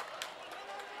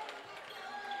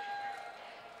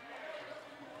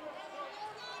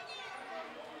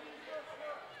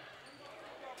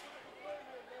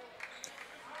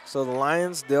 So the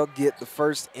Lions, they'll get the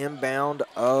first inbound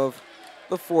of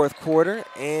the 4th quarter.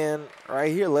 And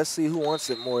right here, let's see who wants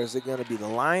it more. Is it going to be the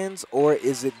Lions or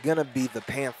is it going to be the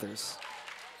Panthers?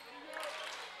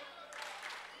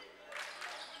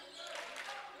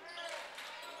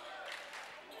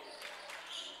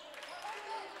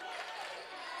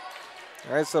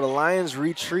 All right, so the Lions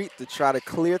retreat to try to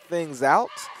clear things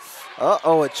out.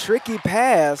 Uh-oh, a tricky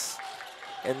pass,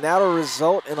 and that'll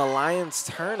result in a Lions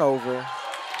turnover.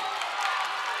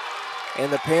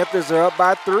 And the Panthers are up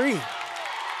by 3.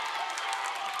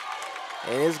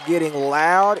 And it's getting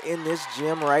loud in this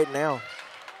gym right now.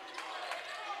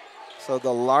 So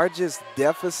the largest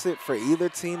deficit for either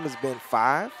team has been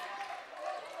 5.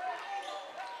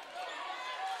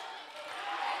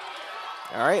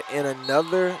 All right, and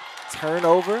another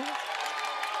turnover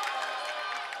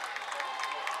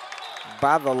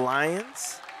by the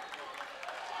Lions.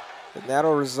 And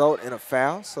that'll result in a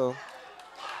foul. So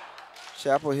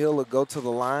Chapel Hill will go to the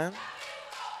line.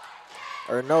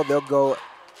 Or no, they'll go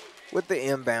with the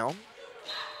inbound.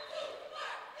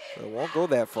 So it won't go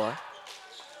that far.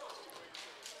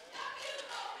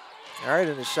 All right,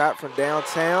 and the shot from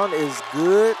downtown is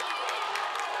good.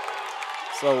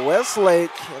 So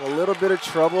Westlake in a little bit of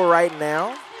trouble right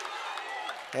now.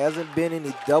 Hasn't been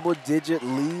any double-digit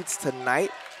leads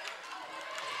tonight.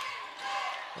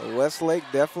 But Westlake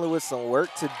definitely with some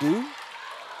work to do.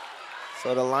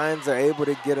 So the Lions are able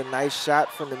to get a nice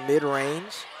shot from the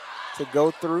mid-range to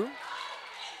go through.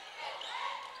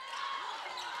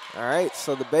 All right,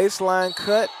 so the baseline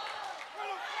cut.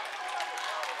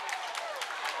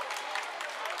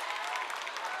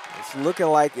 It's looking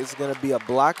like it's going to be a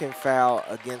blocking foul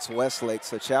against Westlake.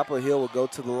 So Chapel Hill will go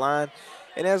to the line.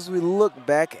 And as we look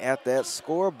back at that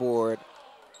scoreboard,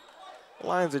 the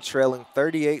Lions are trailing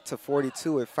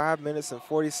 38-42 with 5 minutes and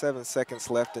 47 seconds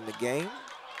left in the game.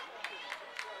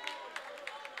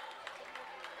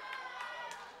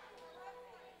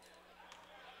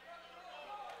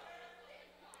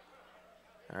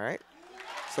 All right,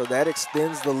 so that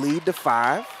extends the lead to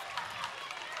 5,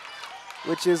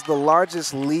 which is the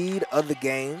largest lead of the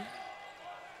game.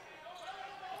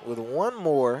 With one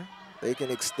more, they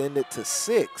can extend it to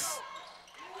 6,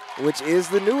 which is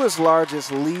the newest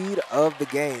largest lead of the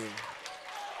game.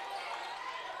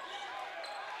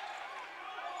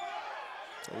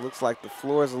 It looks like the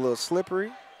floor is a little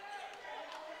slippery.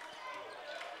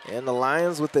 And the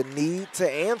Lions with the need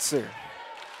to answer,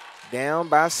 down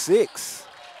by 6.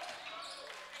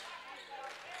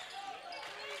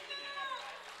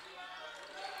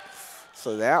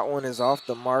 So that one is off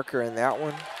the marker, and that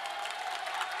one,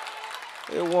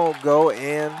 it won't go,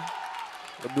 and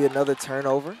it'll be another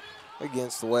turnover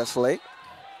against Westlake.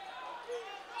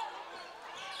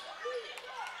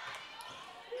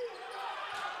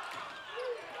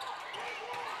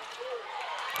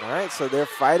 All right, so they're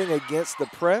fighting against the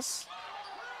press.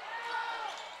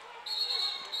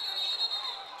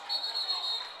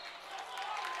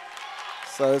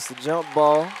 So it's the jump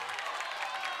ball,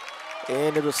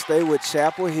 and it'll stay with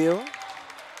Chapel Hill.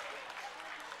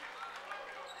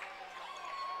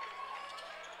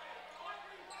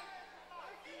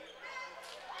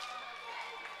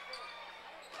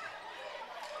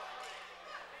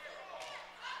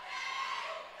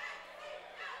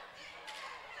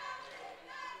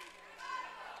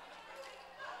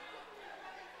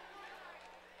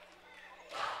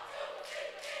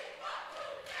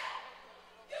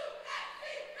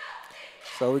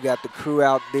 So we got the crew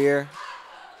out there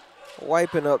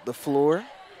wiping up the floor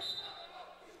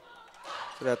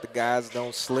so that the guys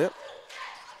don't slip.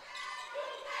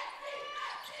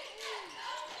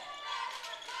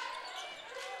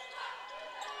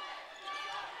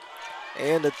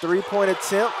 And the three-point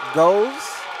attempt goes.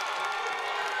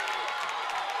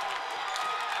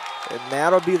 And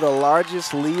that'll be the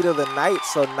largest lead of the night,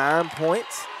 so 9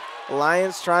 points.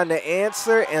 Lions trying to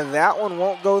answer, and that one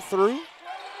won't go through.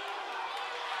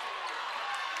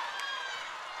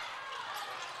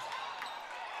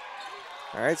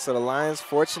 All right, so the Lions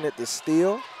fortunate to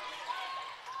steal,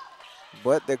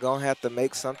 but they're going to have to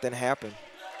make something happen.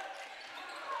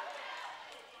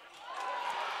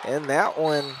 And that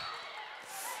one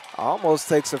almost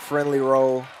takes a friendly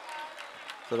roll.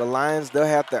 So the Lions, they'll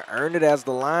have to earn it as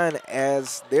the line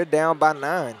as they're down by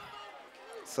 9.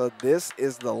 So this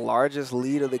is the largest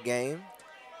lead of the game.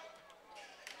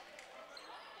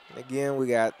 And again, we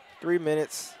got 4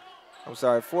 minutes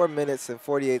and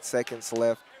 48 seconds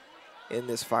left in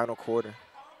this final quarter.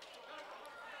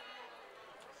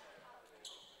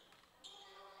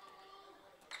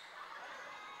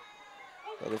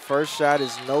 So the first shot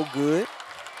is no good.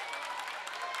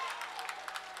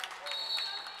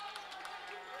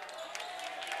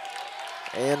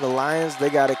 And the Lions, they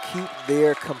got to keep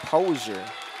their composure.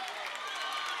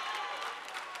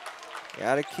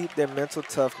 Got to keep their mental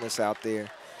toughness out there.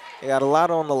 They got a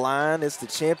lot on the line. It's the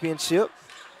championship.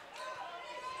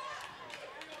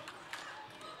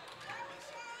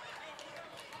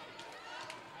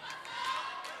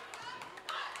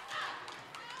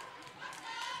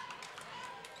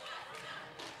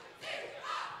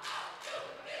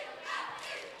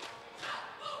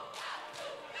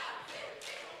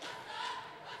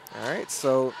 All right,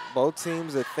 so both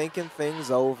teams are thinking things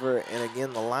over. And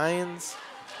again, the Lions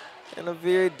in a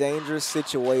very dangerous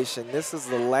situation. This is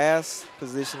the last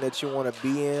position that you want to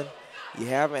be in. You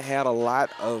haven't had a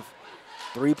lot of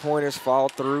three-pointers fall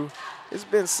through. There's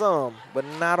been some, but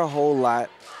not a whole lot.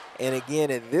 And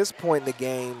again, at this point in the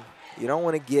game, you don't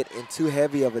want to get in too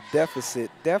heavy of a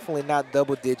deficit. Definitely not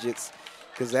double digits,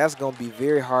 because that's going to be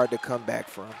very hard to come back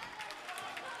from.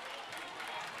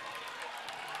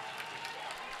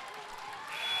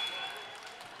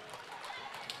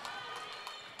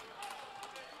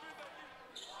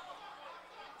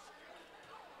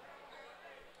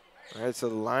 All right, so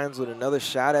the Lions with another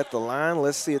shot at the line.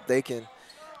 Let's see if they can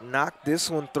knock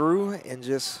this one through and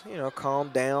just, calm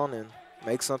down and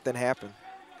make something happen.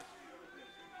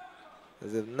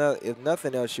 Because if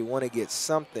nothing else, you want to get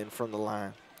something from the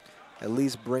line. At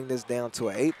least bring this down to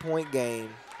an 8-point game.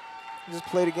 Just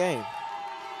play the game.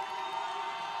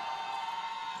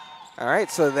 All right,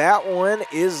 so that one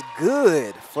is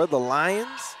good for the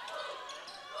Lions.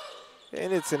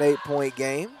 And it's an 8-point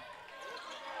game.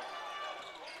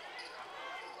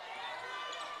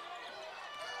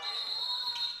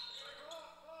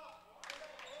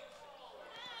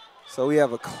 So we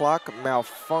have a clock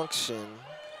malfunction.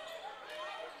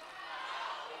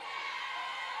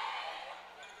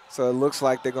 So it looks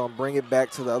like they're going to bring it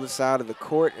back to the other side of the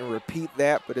court and repeat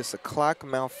that, but it's a clock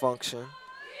malfunction.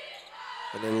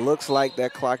 And it looks like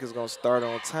that clock is going to start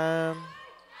on time.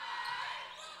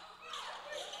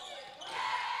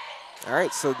 All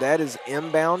right, so that is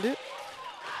inbounded.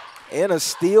 And a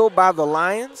steal by the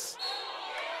Lions.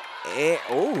 And,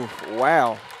 oh,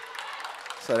 wow.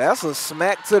 So that's a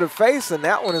smack to the face, and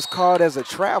that one is called as a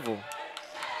travel.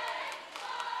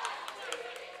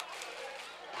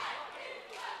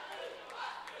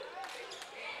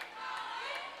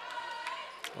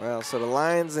 Well, so the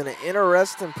Lions in an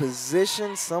interesting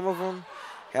position. Some of them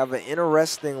have an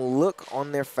interesting look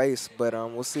on their face, but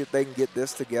we'll see if they can get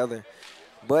this together.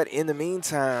 But in the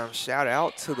meantime, shout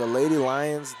out to the Lady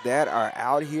Lions that are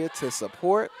out here to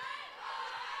support.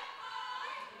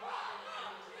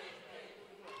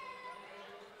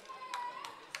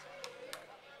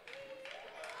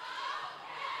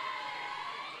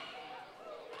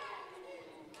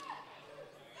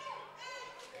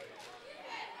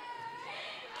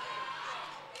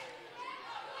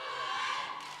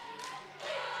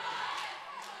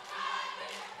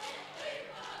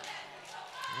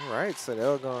 All right, so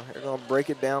they're gonna break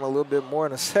it down a little bit more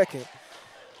in a second.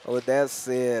 With that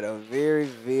said, a very,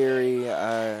 very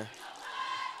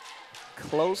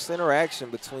close interaction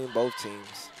between both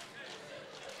teams.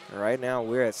 Right now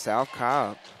we're at South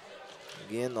Cobb.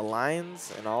 Again, the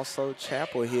Lions and also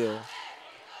Chapel Hill.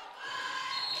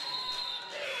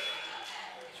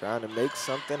 Trying to make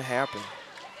something happen.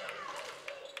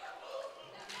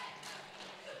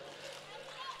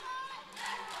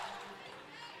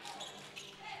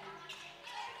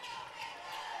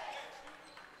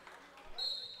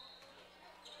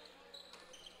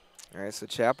 All right, so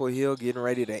Chapel Hill getting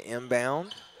ready to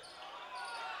inbound.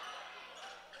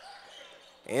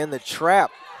 And the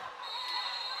trap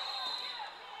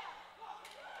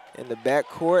in the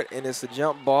backcourt, and it's a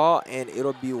jump ball, and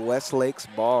it'll be Westlake's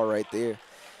ball right there.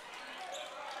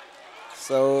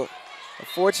 So a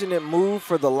fortunate move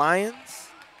for the Lions.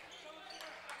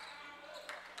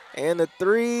 And the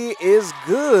three is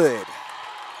good.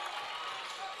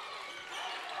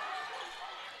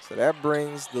 So that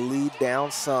brings the lead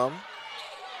down some.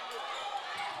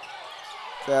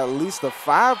 So at least a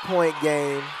 5-point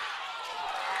game.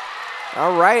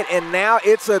 All right, and now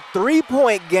it's a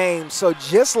 3-point game. So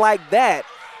just like that,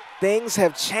 things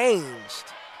have changed.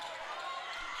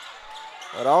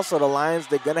 But also the Lions,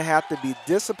 they're gonna have to be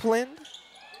disciplined.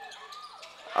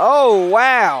 Oh,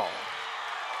 wow.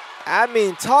 I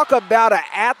mean, talk about an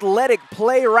athletic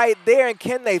play right there, and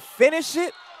can they finish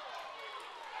it?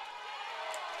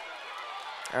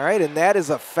 All right, and that is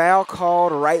a foul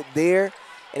called right there.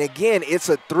 And again, it's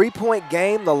a 3-point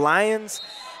game. The Lions,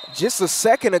 just a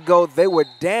second ago, they were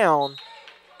down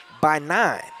by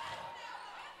 9.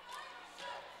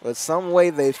 But some way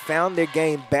they found their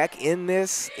game back in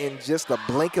this in just a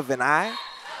blink of an eye.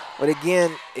 But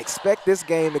again, expect this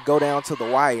game to go down to the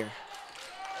wire.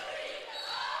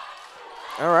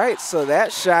 All right, so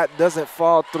that shot doesn't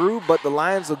fall through, but the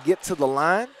Lions will get to the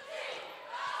line.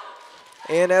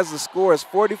 And as the score is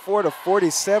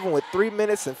 44-47 with 3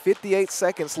 minutes and 58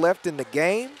 seconds left in the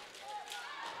game,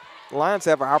 the Lions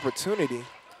have an opportunity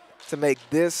to make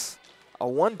this a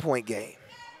 1-point game.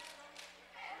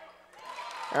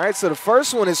 All right, so the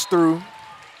first one is through.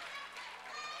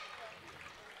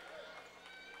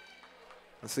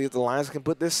 Let's see if the Lions can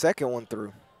put this second one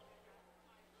through.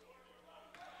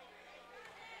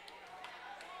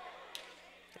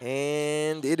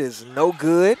 And it is no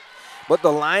good, but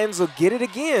the Lions will get it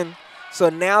again. So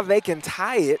now they can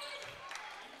tie it,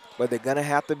 but they're gonna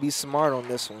have to be smart on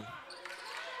this one.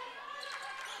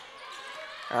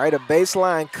 All right, a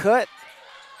baseline cut.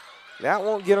 That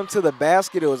won't get them to the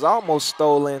basket. It was almost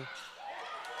stolen.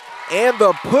 And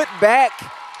the putback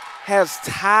has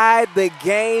tied the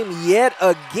game yet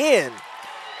again.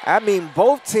 I mean,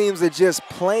 both teams are just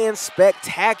playing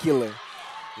spectacular.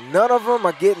 None of them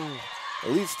are getting at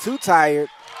least too tired.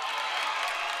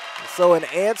 So an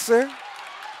answer.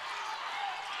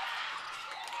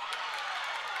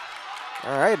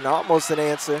 All right, and almost an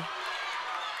answer.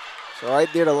 So right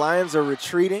there, the Lions are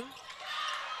retreating.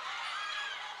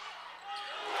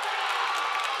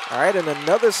 All right, and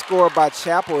another score by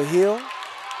Chapel Hill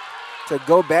to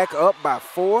go back up by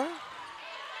 4.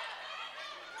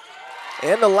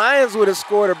 And the Lions would have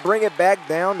scored to bring it back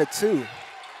down to 2.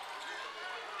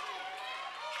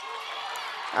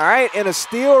 All right, and a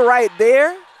steal right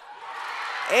there.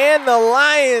 And the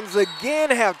Lions again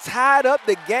have tied up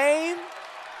the game.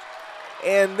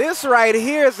 And this right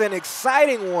here is an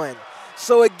exciting one.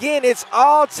 So again, it's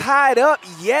all tied up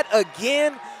yet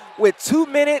again with 2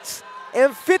 minutes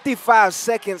and 55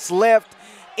 seconds left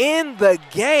in the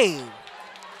game.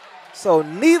 So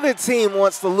neither team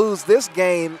wants to lose this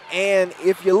game. And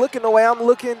if you're looking the way I'm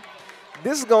looking,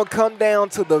 this is going to come down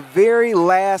to the very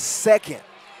last second.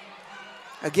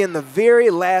 Again, the very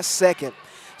last second.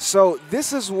 So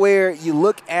this is where you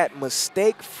look at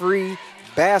mistake-free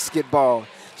basketball.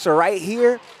 So right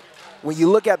here, when you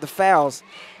look at the fouls,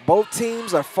 both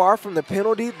teams are far from the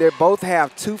penalty. They both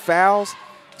have 2 fouls.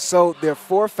 So they're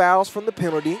 4 fouls from the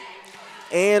penalty.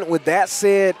 And with that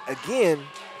said, again,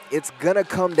 it's going to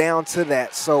come down to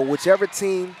that. So whichever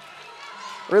team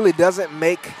really doesn't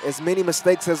make as many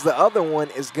mistakes as the other one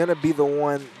is going to be the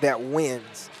one that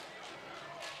wins.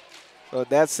 So with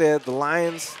that said, the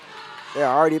Lions, they're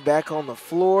already back on the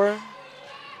floor.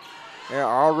 They're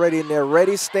already in their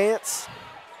ready stance.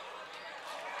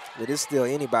 But it's still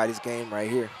anybody's game right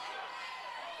here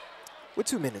with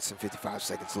 2 minutes and 55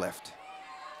 seconds left.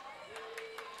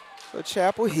 So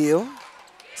Chapel Hill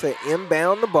to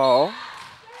inbound the ball.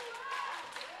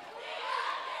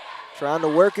 Trying to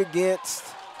work against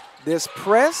this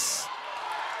press.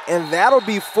 And that'll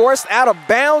be forced out of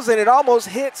bounds, and it almost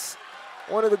hits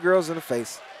one of the girls in the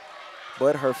face.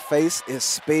 But her face is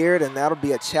spared, and that'll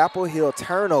be a Chapel Hill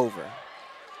turnover.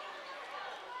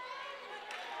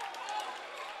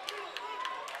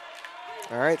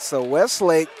 All right, so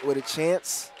Westlake with a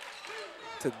chance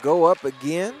to go up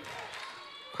again,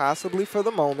 possibly for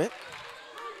the moment.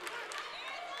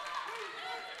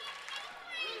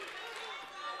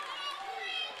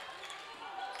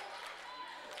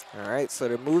 All right, so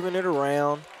they're moving it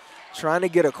around, trying to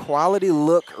get a quality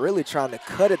look, really trying to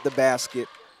cut at the basket.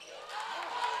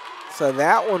 So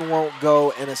that one won't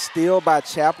go, and a steal by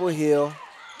Chapel Hill.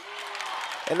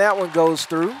 And that one goes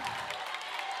through.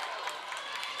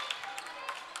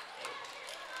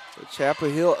 So Chapel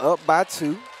Hill up by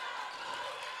 2.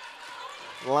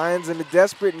 Lions in a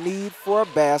desperate need for a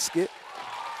basket.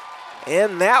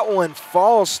 And that one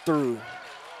falls through.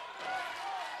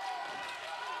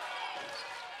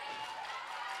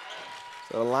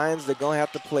 So the Lions, they're going to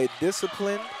have to play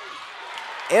discipline.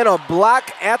 And a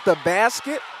block at the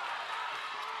basket.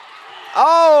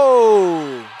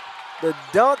 Oh, the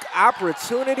dunk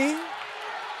opportunity.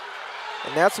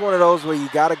 And that's one of those where you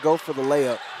got to go for the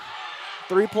layup.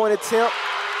 3-point attempt,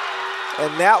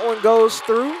 and that one goes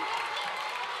through.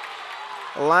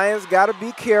 The Lions got to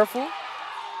be careful.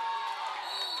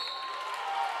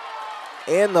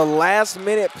 And the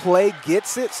last-minute play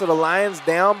gets it, so the Lions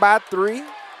down by 3.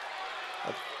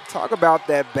 Talk about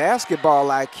that basketball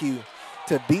IQ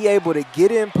to be able to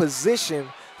get in position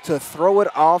to throw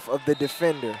it off of the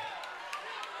defender.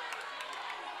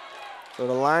 So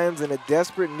the Lions in a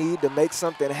desperate need to make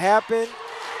something happen.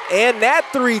 And that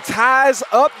 3 ties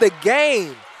up the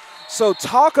game. So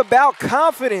talk about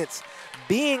confidence,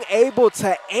 being able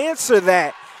to answer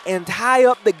that and tie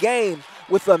up the game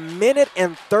with 1 minute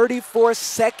and 34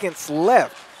 seconds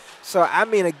left. So, I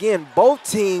mean, again, both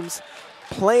teams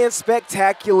playing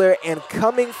spectacular and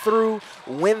coming through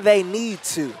when they need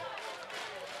to.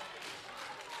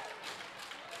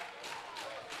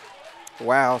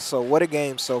 Wow, so what a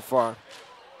game so far.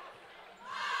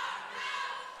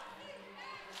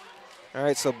 All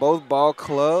right, so both ball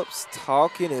clubs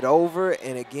talking it over,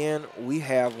 and again, we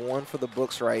have one for the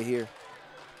books right here.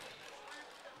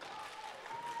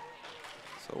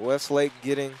 So Westlake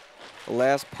getting the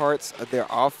last parts of their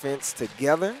offense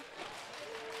together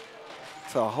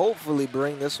to hopefully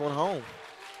bring this one home.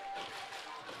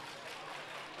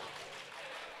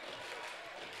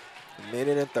 A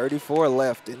minute and 34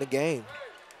 left in the game.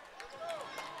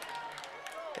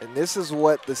 And this is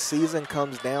what the season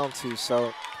comes down to.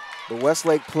 So the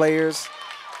Westlake players,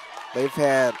 they've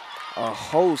had a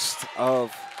host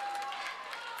of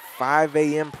 5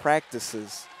 a.m.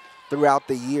 practices throughout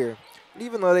the year.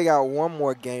 Even though they got one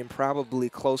more game probably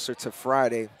closer to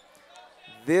Friday,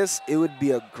 it would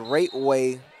be a great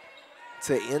way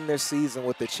to end their season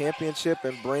with the championship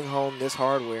and bring home this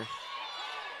hardware.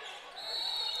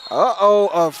 Uh-oh,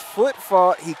 a foot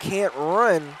fault. He can't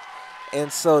run.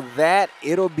 And so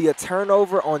it'll be a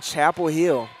turnover on Chapel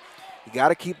Hill. You got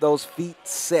to keep those feet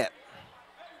set.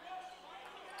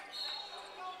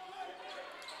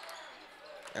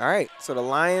 All right, so the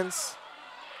Lions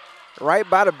right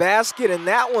by the basket, and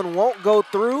that one won't go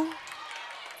through.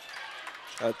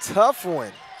 A tough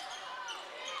one.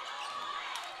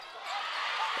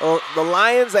 Oh, the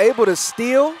Lions able to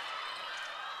steal.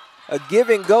 A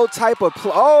give-and-go type of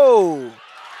play. Oh!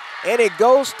 And it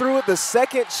goes through with the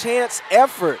second chance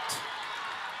effort.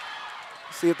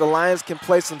 See if the Lions can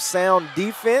play some sound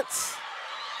defense.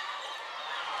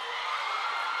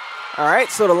 All right,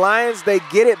 so the Lions, they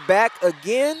get it back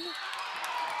again,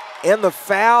 and the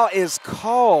foul is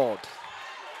called.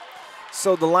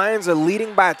 So the Lions are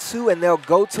leading by 2, and they'll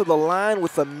go to the line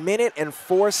with 1 minute and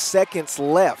 4 seconds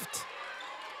left.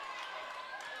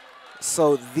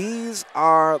 So these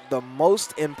are the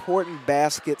most important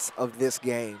baskets of this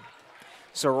game.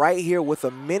 So right here with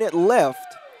 1 minute left,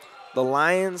 the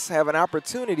Lions have an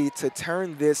opportunity to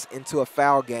turn this into a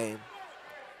foul game.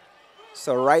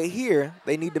 So right here,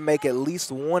 they need to make at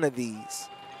least one of these.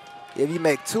 If you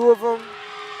make 2 of them,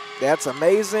 that's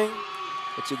amazing,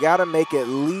 but you gotta make at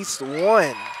least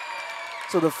one.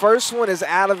 So the first one is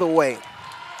out of the way.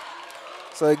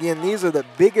 So again, these are the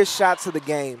biggest shots of the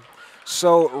game.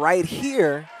 So right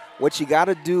here, what you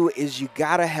gotta do is you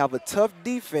gotta have a tough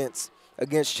defense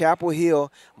against Chapel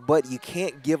Hill, but you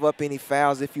can't give up any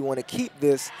fouls if you want to keep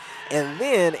this. And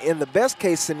then in the best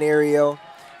case scenario,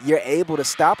 you're able to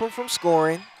stop them from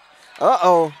scoring.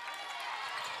 Uh-oh.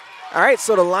 All right,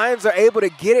 so the Lions are able to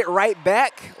get it right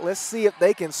back. Let's see if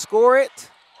they can score it.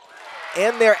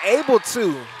 And they're able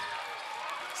to.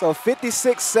 So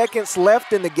 56 seconds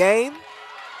left in the game.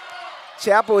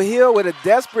 Chapel Hill with a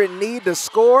desperate need to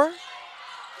score.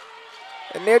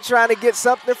 And they're trying to get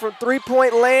something from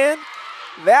three-point land.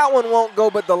 That one won't go,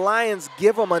 but the Lions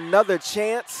give them another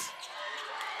chance.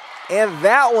 And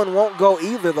that one won't go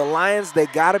either. The Lions, they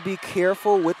got to be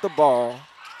careful with the ball.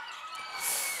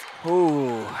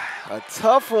 Ooh, a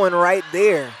tough one right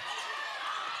there.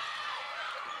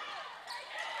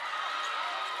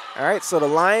 All right, so the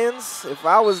Lions, if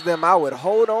I was them, I would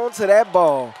hold on to that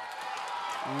ball.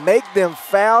 Make them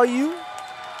foul you.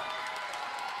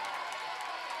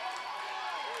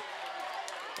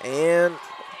 And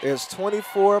there's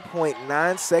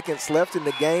 24.9 seconds left in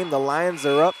the game. The Lions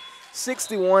are up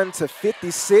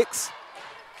 61-56.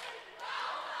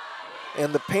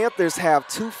 And the Panthers have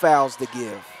 2 fouls to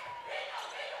give.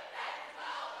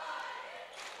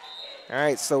 All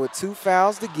right, so with 2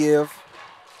 fouls to give,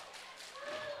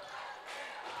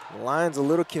 the Lions a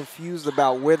little confused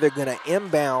about where they're going to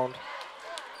inbound.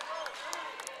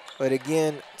 But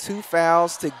again, 2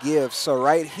 fouls to give. So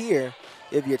right here,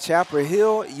 if you're Chapel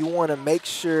Hill, you want to make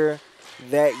sure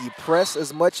that you press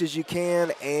as much as you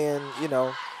can and, you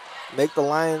know, make the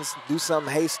Lions do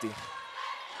something hasty.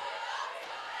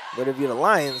 But if you're the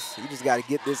Lions, you just got to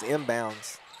get this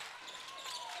inbounds.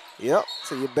 Yep,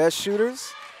 so your best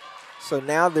shooters. So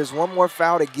now there's 1 more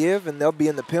foul to give, and they'll be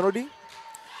in the penalty.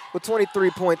 With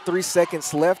 23.3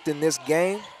 seconds left in this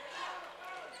game.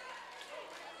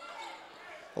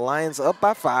 Lions up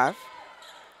by 5.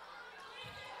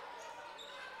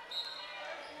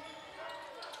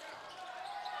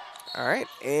 All right,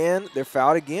 and they're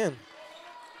fouled again.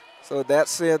 So that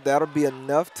said, that'll be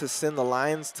enough to send the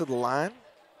Lions to the line.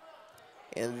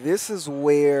 And this is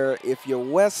where, if you're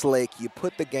Westlake, you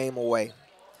put the game away.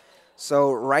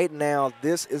 So right now,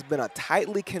 this has been a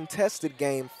tightly contested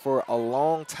game for a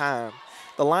long time.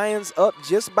 The Lions up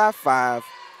just by 5,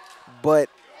 but,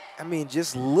 I mean,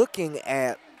 just looking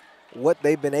at what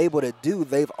they've been able to do,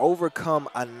 they've overcome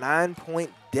a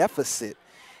 9-point deficit.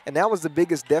 And that was the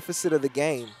biggest deficit of the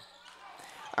game.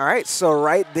 All right, so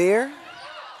right there,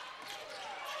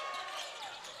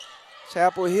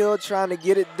 Chapel Hill trying to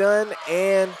get it done,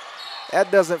 and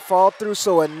that doesn't fall through.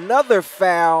 So another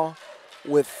foul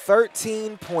with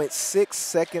 13.6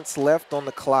 seconds left on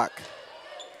the clock.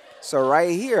 So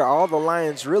right here, all the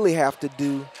Lions really have to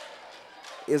do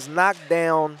is knock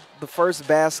down the first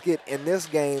basket, and this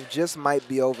game just might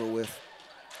be over with.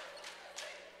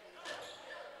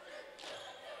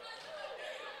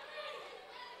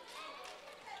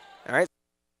 All right.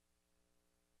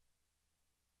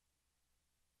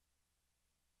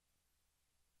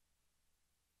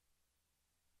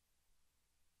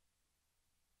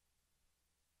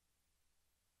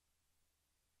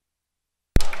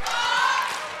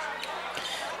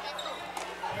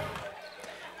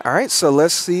 All right, so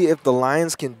let's see if the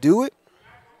Lions can do it.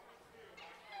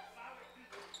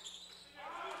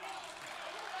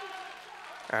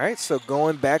 All right, so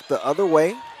going back the other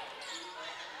way.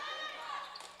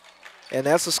 And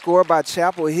that's a score by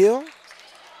Chapel Hill.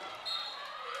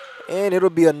 And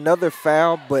it'll be another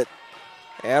foul, but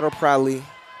that'll probably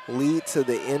lead to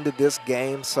the end of this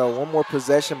game. So 1 more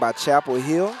possession by Chapel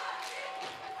Hill,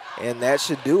 and that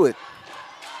should do it.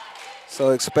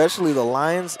 So especially the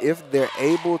Lions, if they're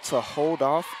able to hold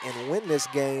off and win this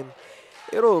game,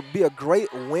 it'll be a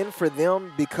great win for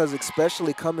them because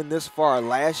especially coming this far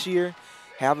last year,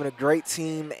 having a great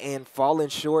team and falling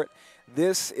short.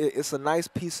 This is a nice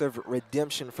piece of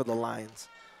redemption for the Lions.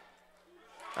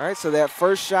 All right, so that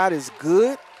first shot is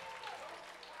good.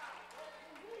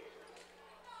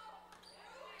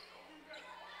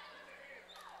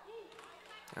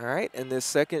 All right, and this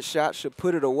second shot should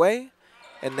put it away,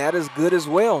 and that is good as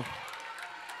well.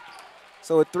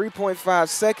 So at 3.5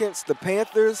 seconds, the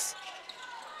Panthers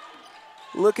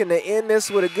looking to end this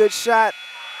with a good shot,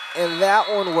 and that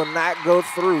one will not go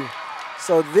through.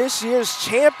 So this year's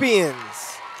champions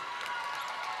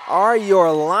are your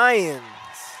Lions,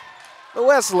 the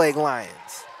Westlake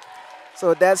Lions. So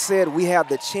with that said, we have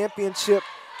the championship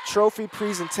trophy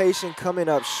presentation coming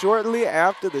up shortly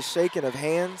after the shaking of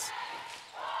hands.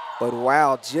 But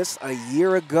wow, just a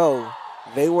year ago,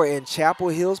 they were in Chapel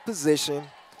Hill's position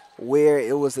where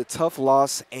it was a tough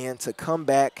loss, and to come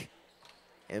back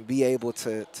and be able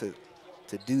to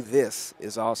do this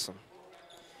is awesome.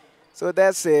 So with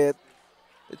that said,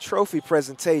 the trophy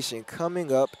presentation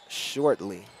coming up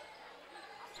shortly.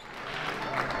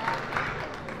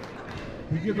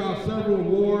 We give out several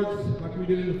awards like we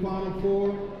did in the Final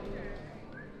Four.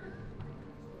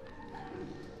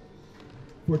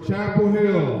 For Chapel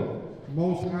Hill,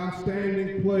 Most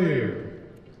Outstanding Player,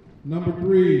 number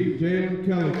 3, Jalen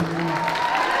Kelly. Come on.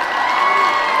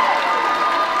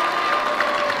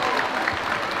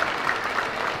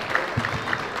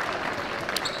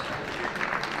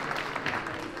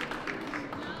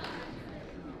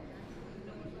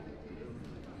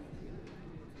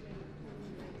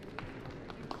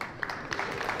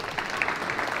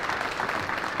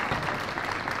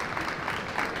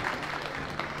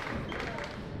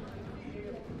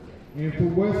 And for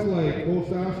Westlake,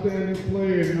 Most Outstanding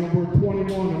Player, number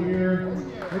 21, Amir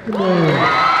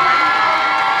Ekemura.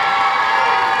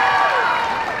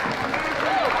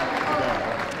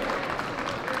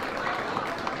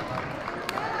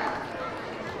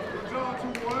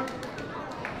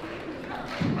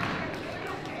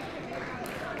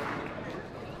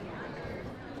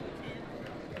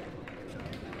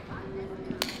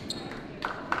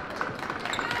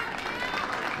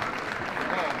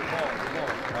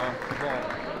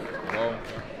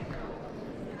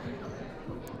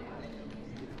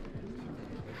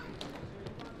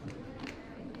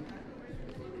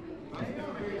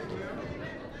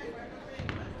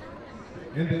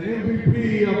 And the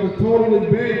MVP of the total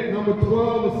event, number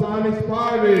 12, Asani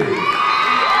Spivey.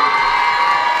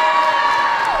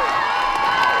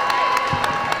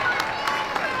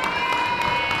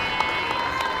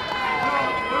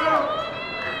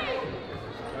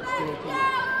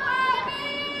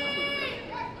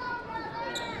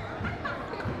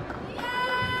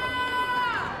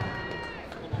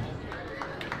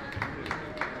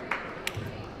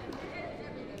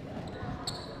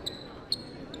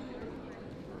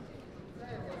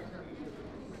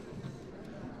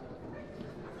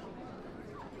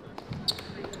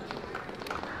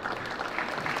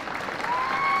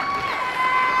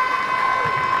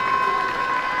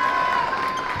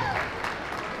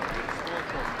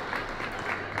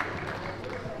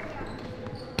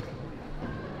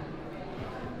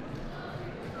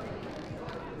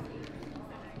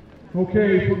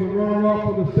 Okay, for the runner-up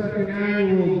for the second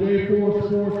annual J4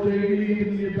 Sports JV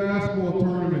Indian Basketball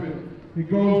Tournament, it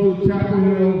goes to the Chapel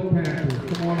Hill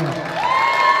Panthers. Come on up.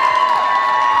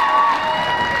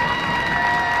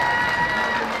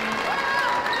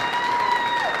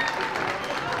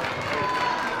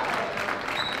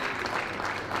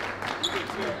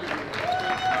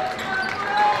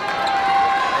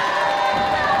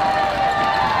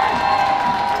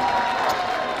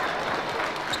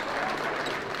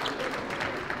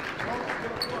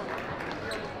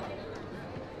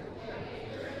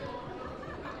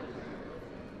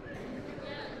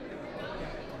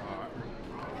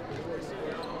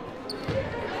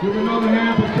 Give another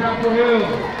hand for Chapel Hill.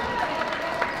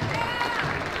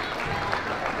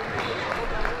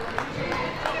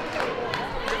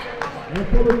 And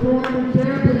for the tournament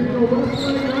champions, the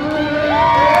Westlake Lions.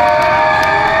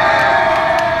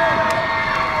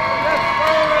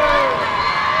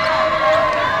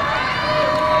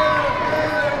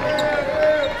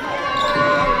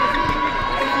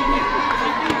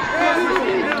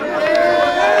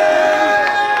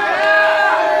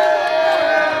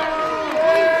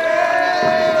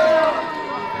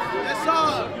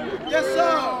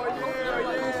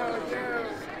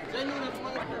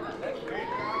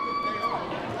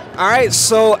 All right,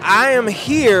 so I am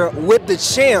here with the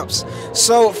champs.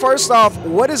 So first off,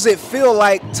 what does it feel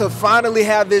like to finally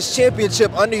have this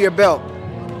championship under your belt?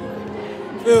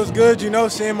 Feels good, you know,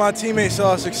 seeing my teammates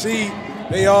all succeed.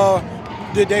 They all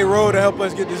did their role to help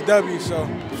us get this W, so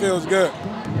it feels good.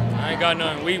 I ain't got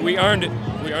nothing. We earned it.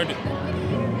 We earned it.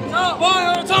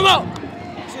 Time out.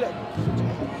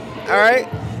 All right.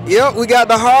 Yep, we got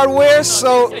the hardware,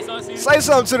 so say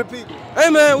something to the people. Hey,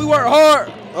 man, we worked hard.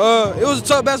 It was a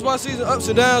tough basketball season, ups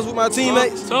and downs with my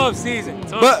teammates. Tough season.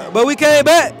 But we came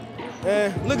back,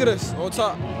 and look at us on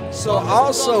top.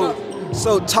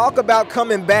 So talk about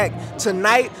coming back.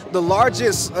 Tonight, the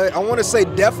largest, I want to say,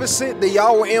 deficit that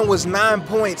y'all were in was 9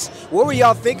 points. What were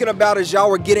y'all thinking about as y'all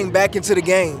were getting back into the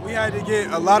game? We had to get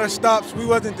a lot of stops. We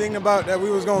wasn't thinking about that we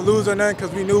was going to lose or nothing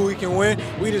because we knew we can win.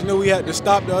 We just knew we had to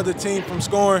stop the other team from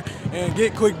scoring and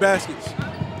get quick baskets.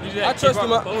 I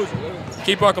trusted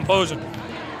Keep our composure.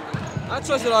 I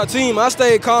trusted our team. I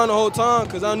stayed calm the whole time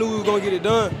because I knew we were going to get it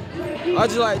done. I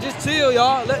just chill,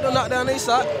 y'all. Let them knock down their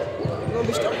shot. We're going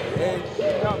to be straight. And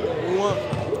we won.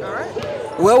 All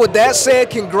right. Well, with that said,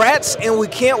 congrats, and we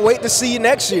can't wait to see you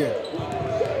next year.